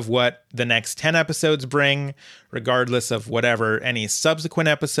regardless of what the next 10 episodes bring, regardless of whatever any subsequent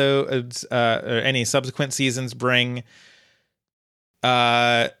episodes, or any subsequent seasons bring,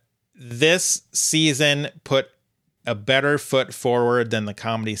 this season put a better foot forward than the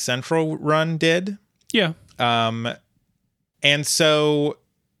Comedy Central run did. Yeah. And so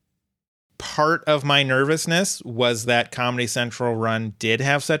part of my nervousness was that Comedy Central run did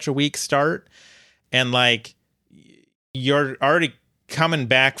have such a weak start. And like, you're already coming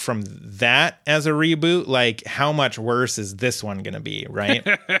back from that as a reboot. Like, how much worse is this one going to be? Right.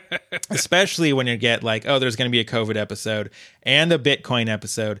 Especially when you get like, oh, there's going to be a COVID episode and a Bitcoin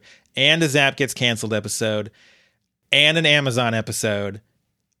episode and a Zap Gets Canceled episode and an Amazon episode.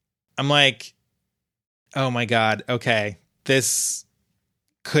 I'm like, oh my God. Okay. This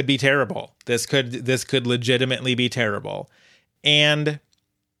could be terrible. This could legitimately be terrible. And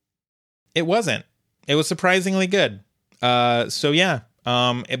it wasn't. It was surprisingly good. So yeah.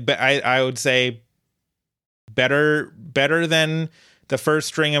 I would say better than the first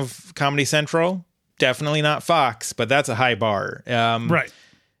string of Comedy Central. Definitely not Fox, but that's a high bar. Right.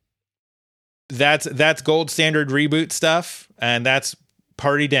 That's gold standard reboot stuff, and that's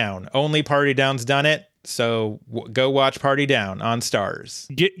Party Down. Only Party Down's done it. So go watch Party Down on Stars.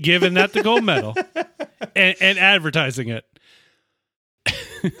 Giving that the gold medal and advertising it.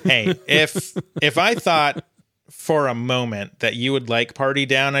 Hey, if I thought for a moment that you would like Party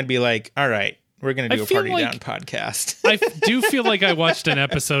Down, I'd be like, all right, we're going to do a Party Down podcast. I do feel like I watched an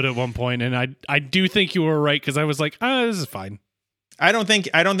episode at one point, and I do think you were right, because I was like, this is fine. I don't think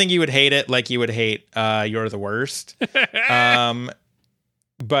you would hate it like you would hate You're the Worst.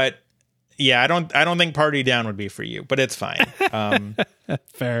 But yeah, I don't think Party Down would be for you, but it's fine.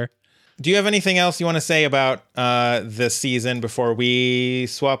 Fair. Do you have anything else you want to say about this season before we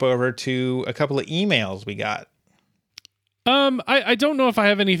swap over to a couple of emails we got? I don't know if I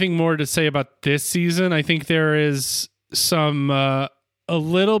have anything more to say about this season. I think there is some a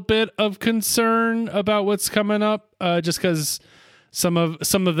little bit of concern about what's coming up, just because some of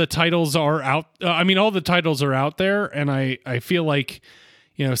the titles are out. I mean, all the titles are out there, and I feel like,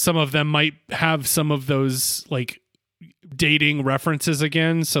 you know, some of them might have some of those like dating references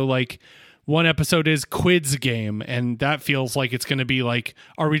again. So like one episode is Quid's Game, and that feels like it's going to be like,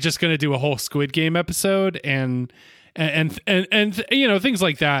 are we just going to do a whole Squid Game episode? And you know, things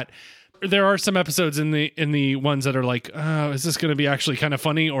like that. There are some episodes in the ones that are like, is this going to be actually kind of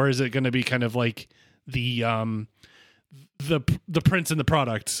funny, or is it going to be kind of like the Prince and the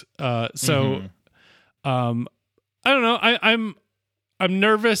Product? I don't know. I'm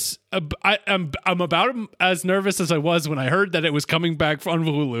nervous. I'm about as nervous as I was when I heard that it was coming back on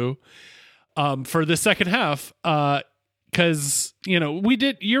Hulu for the second half. Because, you know,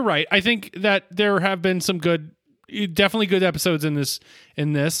 you're right. I think that there have been some definitely good episodes in this.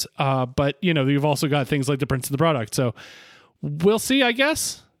 But, you know, you've also got things like the Prince and the Product. So we'll see, I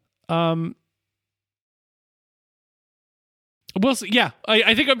guess. We'll see. Yeah,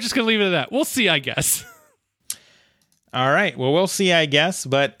 I think I'm just going to leave it at that. We'll see, I guess. All right. Well, we'll see, I guess.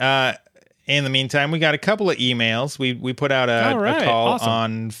 But in the meantime, we got a couple of emails. We put out a call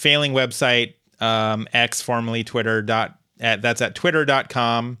on failing website X, formerly Twitter. That's at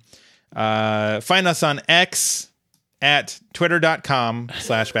twitter.com. Find us on X at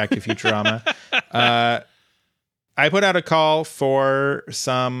twitter.com/Back to Futurama. I put out a call for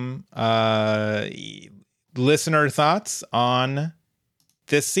some listener thoughts on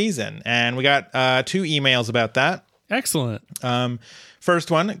this season, and we got 2 emails about that. Excellent.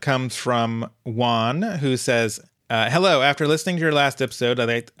 First one comes from Juan, who says, hello, after listening to your last episode,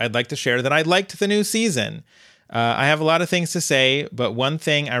 I'd like to share that I liked the new season. I have a lot of things to say, but one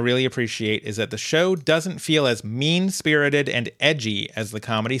thing I really appreciate is that the show doesn't feel as mean-spirited and edgy as the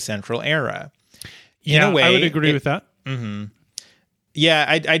Comedy Central era. In a way, I would agree with that. Mm-hmm. Yeah,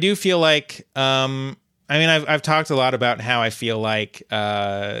 I do feel like... I mean, I've talked a lot about how I feel like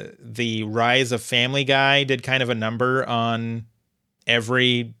the rise of Family Guy did kind of a number on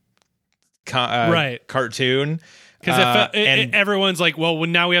every cartoon. Because everyone's like, well,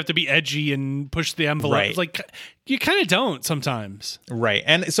 now we have to be edgy and push the envelope. Right. It's like, you kind of don't sometimes. Right.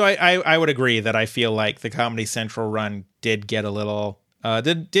 And so I would agree that I feel like the Comedy Central run did get a little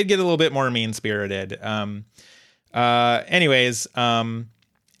bit more mean-spirited. Anyways,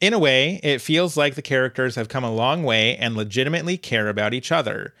 In a way, it feels like the characters have come a long way and legitimately care about each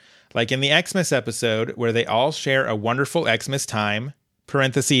other. Like in the Xmas episode, where they all share a wonderful Xmas time.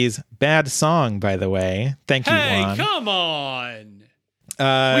 Parentheses, bad song, by the way. Thank you, Juan. Hey, come on.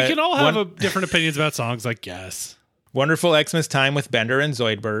 We can all have different opinions about songs, I guess. Wonderful Xmas time with Bender and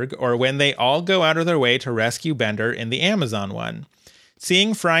Zoidberg, or when they all go out of their way to rescue Bender in the Amazon one.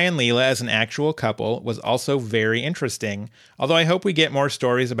 Seeing Fry and Leela as an actual couple was also very interesting, although I hope we get more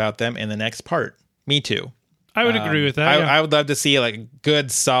stories about them in the next part. Me too. I would agree with that. I would love to see like a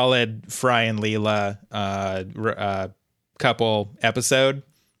good, solid Fry and Leela couple episode.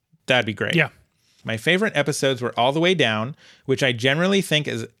 That'd be great. Yeah. My favorite episodes were All the Way Down, which I generally think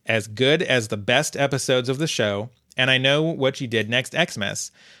is as good as the best episodes of the show, and I Know What You Did Next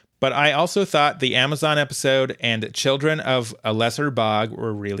Xmas. But I also thought the Amazon episode and Children of a Lesser Bog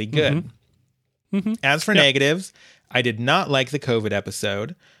were really good. As for negatives, I did not like the COVID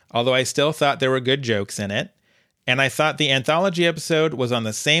episode, although I still thought there were good jokes in it. And I thought the anthology episode was on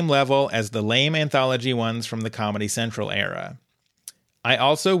the same level as the lame anthology ones from the Comedy Central era. I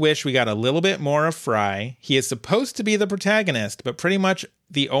also wish we got a little bit more of Fry. He is supposed to be the protagonist, but pretty much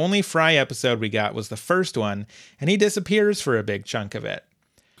the only Fry episode we got was the first one, and he disappears for a big chunk of it.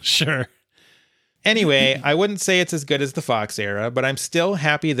 Sure. Anyway, I wouldn't say it's as good as the Fox era, but I'm still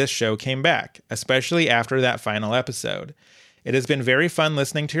happy this show came back, especially after that final episode. It has been very fun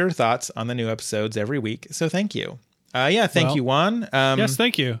listening to your thoughts on the new episodes every week, so thank you. Thank you, Juan. Yes,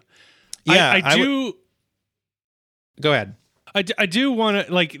 thank you. Yeah, I do... Go ahead. I do want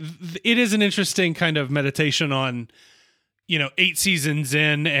to, like, it is an interesting kind of meditation on, 8 seasons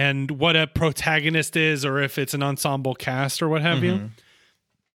in and what a protagonist is, or if it's an ensemble cast or what have you.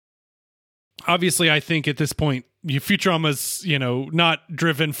 Obviously, I think at this point, Futurama's, not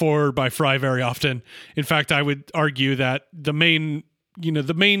driven forward by Fry very often. In fact, I would argue that the main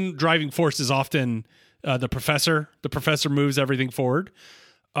driving force is often the professor. The professor moves everything forward,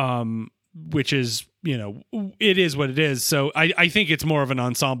 which is, it is what it is. So I think it's more of an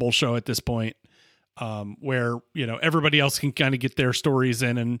ensemble show at this point, where, everybody else can kind of get their stories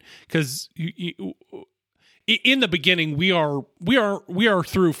in, and because in the beginning, we are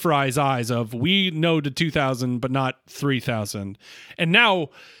through Fry's eyes of we know to 2000, but not 3000. And now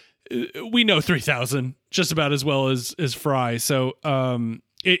we know 3000 just about as well as Fry. So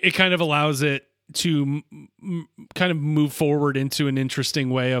it kind of allows it to kind of move forward into an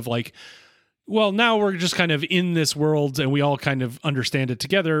interesting way of like, well, now we're just kind of in this world and we all kind of understand it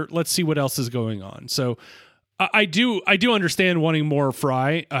together. Let's see what else is going on. So I do understand wanting more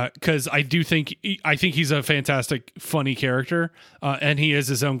Fry, because I think he's a fantastic, funny character, and he is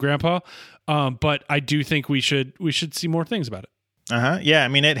his own grandpa. But I do think we should see more things about it. Yeah, I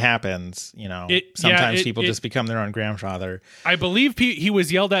mean, it happens. Sometimes people just become their own grandfather. I believe he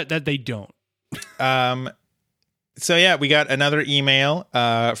was yelled at that they don't. So yeah, we got another email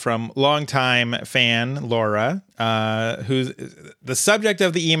from longtime fan Laura, who's the subject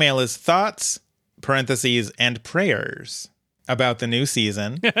of the email is thoughts. Parentheses and prayers about the new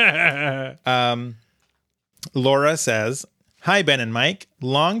season. Laura says, "Hi, Ben and Mike,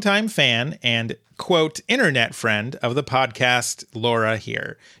 longtime fan and quote internet friend of the podcast. Laura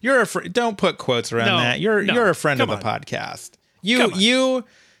here. You're don't put quotes around that. You're a friend of the podcast. You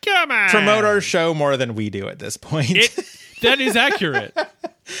promote our show more than we do at this point. That is accurate.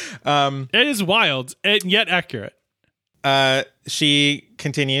 It is wild and yet accurate." She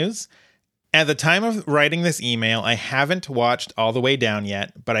continues. At the time of writing this email, I haven't watched All the Way Down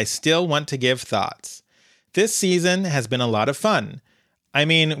yet, but I still want to give thoughts. This season has been a lot of fun. I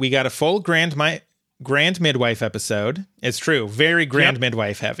mean, we got a full Grand Midwife episode. It's true. Very Grand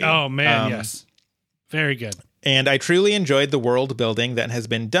Midwife heavy. Oh, man, yes. Very good. And I truly enjoyed the world building that has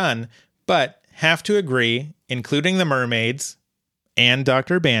been done, but have to agree, including the mermaids and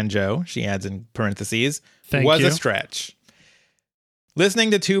Dr. Banjo, she adds in parentheses, was a stretch.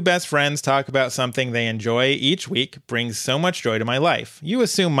 Listening to two best friends talk about something they enjoy each week brings so much joy to my life. You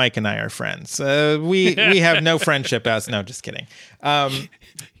assume Mike and I are friends. We have no friendship as no, just kidding.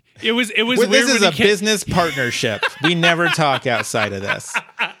 It was weird. This is a business partnership. We never talk outside of this.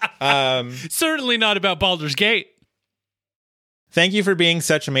 Certainly not about Baldur's Gate. Thank you for being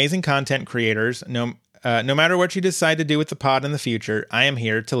such amazing content creators. No matter what you decide to do with the pod in the future, I am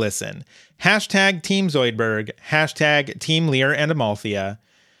here to listen. Hashtag Team Zoidberg. Hashtag Team Lear and Amalthea.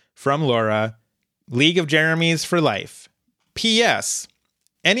 From Laura. League of Jeremys for life. P.S.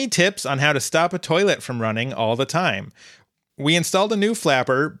 Any tips on how to stop a toilet from running all the time? We installed a new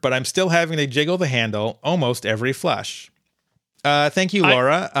flapper, but I'm still having to jiggle the handle almost every flush. Thank you,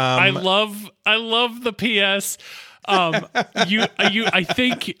 Laura. I love the P.S. I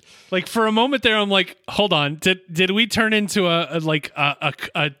think like for a moment there, I'm like, hold on, did we turn into a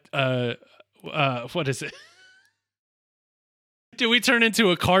what is it? Do we turn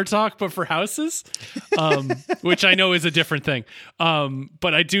into a car talk, but for houses? Which I know is a different thing.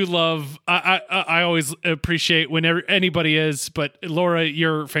 But I do love, I always appreciate whenever anybody is, but Laura,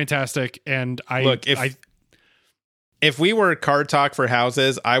 you're fantastic. And if we were car talk for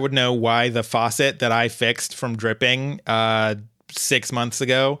houses, I would know why the faucet that I fixed from dripping 6 months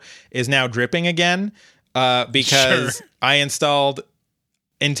ago is now dripping again. Because I installed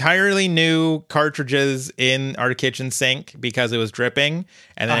entirely new cartridges in our kitchen sink because it was dripping,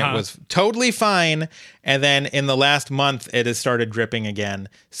 and then it was totally fine. And then in the last month, it has started dripping again.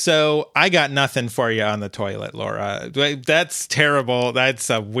 So I got nothing for you on the toilet, Laura. That's terrible. That's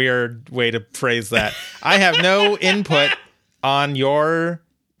a weird way to phrase that. I have no input on your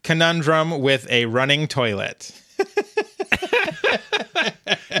conundrum with a running toilet.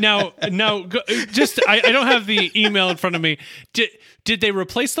 Now, just I don't have the email in front of me. Did they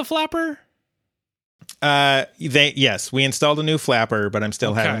replace the flapper? Yes, we installed a new flapper, but I'm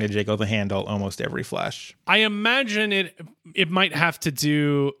still having to jiggle the handle almost every flush. I imagine it might have to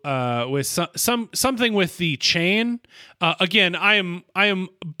do with something with the chain. Again, I am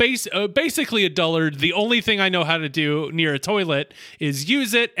basically a dullard. The only thing I know how to do near a toilet is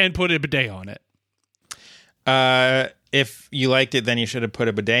use it and put a bidet on it. If you liked it, then you should have put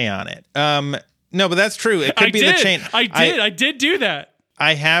a bidet on it. No, but that's true. It could be the chain. I did do that.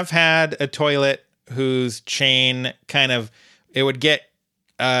 I have had a toilet whose chain it would get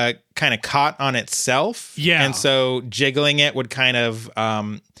kind of caught on itself. Yeah. And so jiggling it would kind of,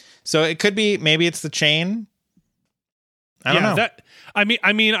 so it could be, maybe it's the chain. I don't know. I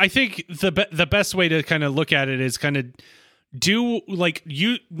mean, I think the best way to kind of look at it is kind of do like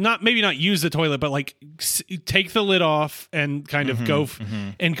maybe not use the toilet, but like take the lid off and kind of go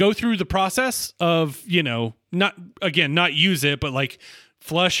through the process of, not use it, but like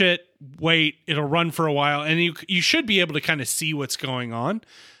flush it, wait, it'll run for a while. And you should be able to kind of see what's going on.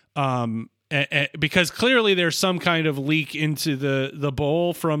 Because clearly there's some kind of leak into the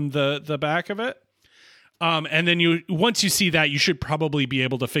bowl from the back of it. And then once you see that, you should probably be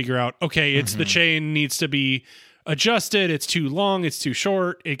able to figure out, okay, it's the chain needs to be adjusted, it's too long, it's too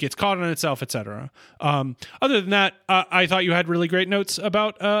short, it gets caught on itself, etc. Other than that, I thought you had really great notes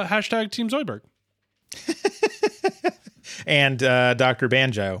about hashtag Team Zoidberg. And Dr.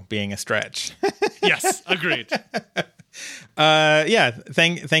 Banjo being a stretch. Yes, agreed.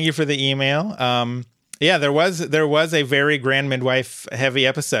 Thank you for the email. There was a very Grand Midwife heavy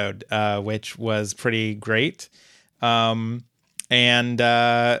episode, which was pretty great. I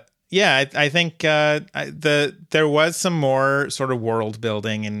think there was some more sort of world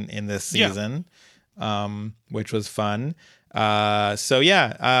building in this season, which was fun.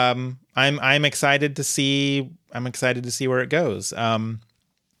 I'm excited to see. I'm excited to see where it goes.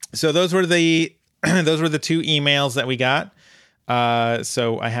 So those were the two emails that we got.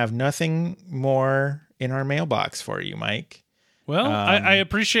 So I have nothing more in our mailbox for you, Mike. Well, I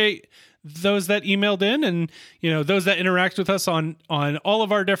appreciate those that emailed in, and those that interact with us on all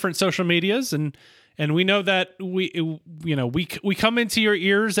of our different social medias, and we know that we come into your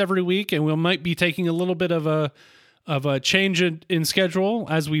ears every week, and we might be taking a little bit of a change in schedule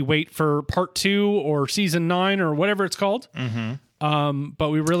as we wait for part 2 or season 9 or whatever it's called. But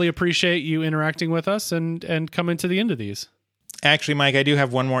we really appreciate you interacting with us and coming to the end of these. Actually, Mike, I do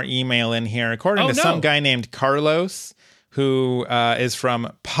have one more email in here. According to some guy named Carlos, who is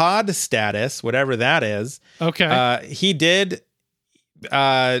from Pod Status, whatever that is. Okay. He did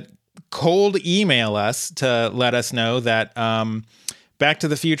cold email us to let us know that Back to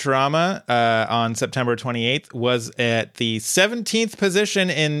the Futurama on September 28th was at the 17th position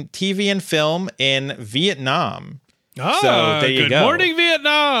in TV and film in Vietnam. Oh, so there you go. Good morning,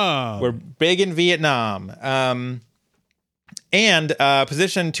 Vietnam. We're big in Vietnam. And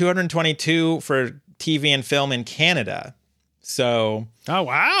position 222 for TV and film in Canada. So, oh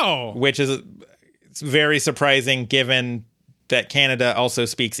wow, which is very surprising given that Canada also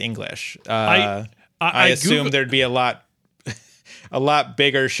speaks English. I assume there'd be a lot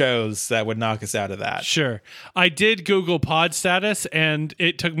bigger shows that would knock us out of that. Sure. I did Google Pod Status, and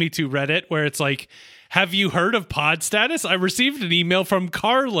it took me to Reddit, where it's like, have you heard of Pod Status? I received an email from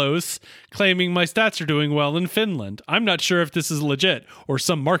Carlos claiming my stats are doing well in Finland. I'm not sure if this is legit or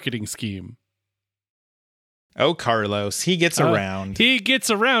some marketing scheme. Oh, Carlos, he gets around. He gets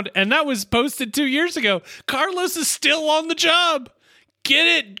around, and that was posted 2 years ago. Carlos is still on the job. Get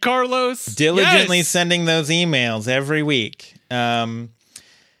it, Carlos. Diligently sending those emails every week.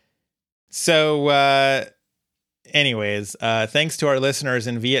 anyways, thanks to our listeners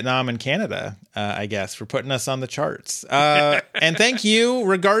in Vietnam and Canada, I guess, for putting us on the charts. And thank you,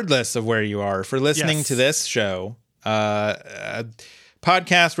 regardless of where you are, for listening to this show. A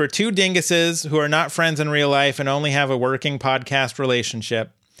podcast where two dinguses who are not friends in real life and only have a working podcast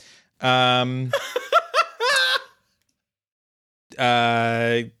relationship come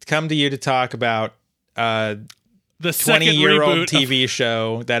to you to talk about the 20-year-old TV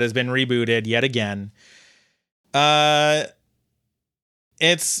show that has been rebooted yet again.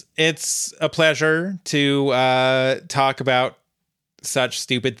 It's a pleasure to talk about such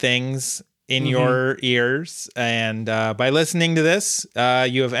stupid things in your ears, and by listening to this,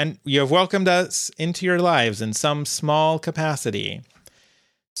 you have welcomed us into your lives in some small capacity.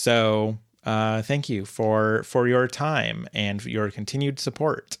 So thank you for your time and your continued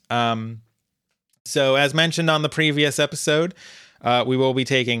support. So as mentioned on the previous episode, we will be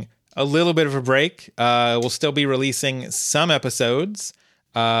taking a little bit of a break. We'll still be releasing some episodes,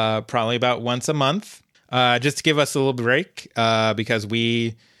 probably about once a month, just to give us a little break, because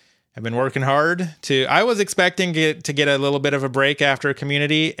we have been working hard I was expecting to get a little bit of a break after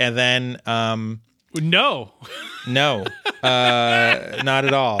Community, and then no, not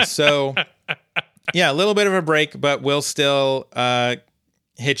at all. So yeah, a little bit of a break, but we'll still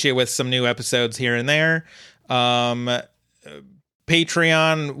hit you with some new episodes here and there.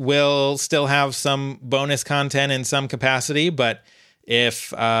 Patreon will still have some bonus content in some capacity, but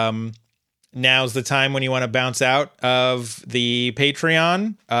if now's the time when you want to bounce out of the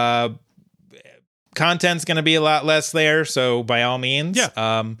Patreon, content's going to be a lot less there. So by all means,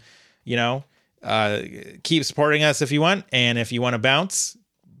 keep supporting us if you want. And if you want to bounce,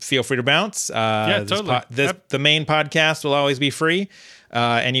 feel free to bounce. Totally. The main podcast will always be free.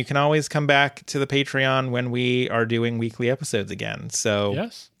 And you can always come back to the Patreon when we are doing weekly episodes again. So,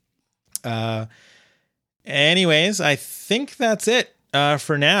 yes. Anyways, I think that's it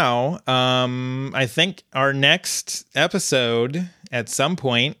for now. I think our next episode at some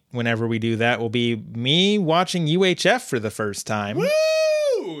point, whenever we do that, will be me watching UHF for the first time.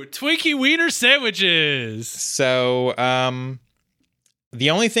 Woo! Twinkie Wiener sandwiches. So, the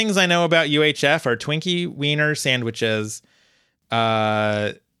only things I know about UHF are Twinkie Wiener sandwiches.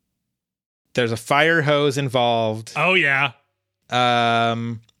 There's a fire hose involved. Oh yeah.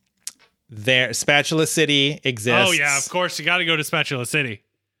 There Spatula City exists. Oh yeah, of course you got to go to Spatula City.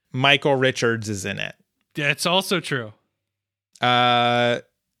 Michael Richards is in it. That's also true. That's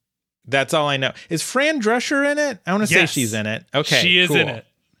all I know. Is Fran Drescher in it? I want to say she's in it. Okay, she is cool. in it.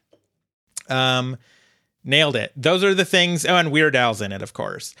 Nailed it. Those are the things. Oh, and Weird Al's in it, of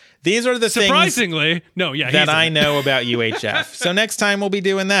course. These are the surprisingly things that I know about UHF. So next time we'll be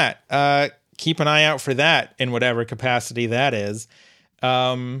doing that. Keep an eye out for that in whatever capacity that is.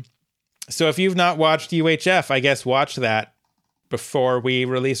 So if you've not watched UHF, I guess watch that before we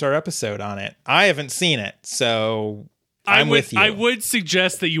release our episode on it. I haven't seen it, so I'm with you. I would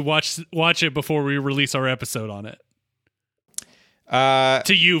suggest that you watch it before we release our episode on it.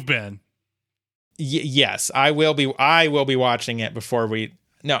 To you, Ben. Yes, I will be watching it before we.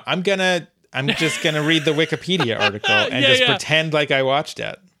 No, I'm just gonna read the Wikipedia article and pretend like I watched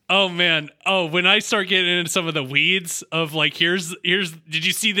it. Oh man. Oh, when I start getting into some of the weeds of like, here's, did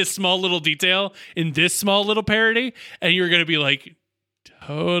you see this small little detail in this small little parody? And you're going to be like,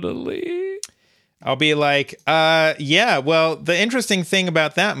 totally. I'll be like, yeah, well, the interesting thing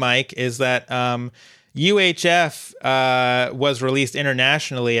about that, Mike, is that, UHF, was released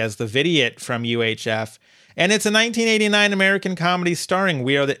internationally as the Vidiot from UHF. And it's a 1989 American comedy starring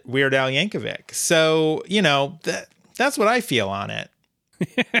Weird Al Yankovic. So, that's what I feel on it.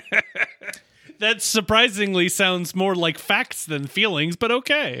 That surprisingly sounds more like facts than feelings, but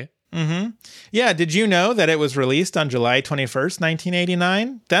okay. Mm-hmm. Yeah, did you know that it was released on July 21st,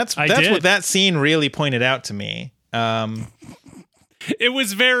 1989? That's what that scene really pointed out to me. It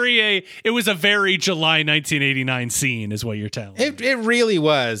was a very July 1989 scene, is what you're telling me. It really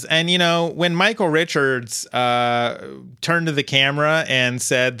was. And, when Michael Richards turned to the camera and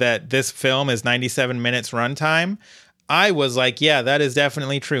said that this film is 97 minutes runtime, I was like, yeah, that is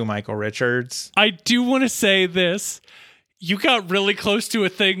definitely true, Michael Richards. I do want to say this. You got really close to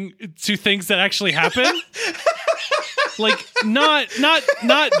things that actually happen. Like not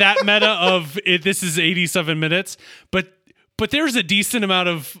that meta of it, this is 87 minutes, but there's a decent amount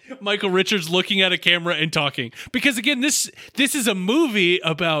of Michael Richards looking at a camera and talking. Because again, this is a movie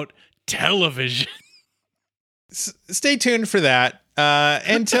about television. Stay tuned for that.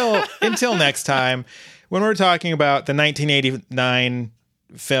 Until next time, when we're talking about the 1989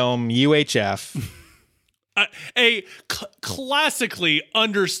 film UHF. classically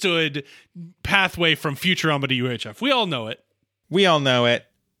understood pathway from Futurama to UHF. We all know it. We all know it.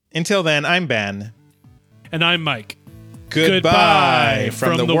 Until then, I'm Ben. And I'm Mike. Goodbye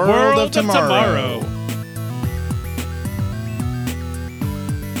from the world of tomorrow.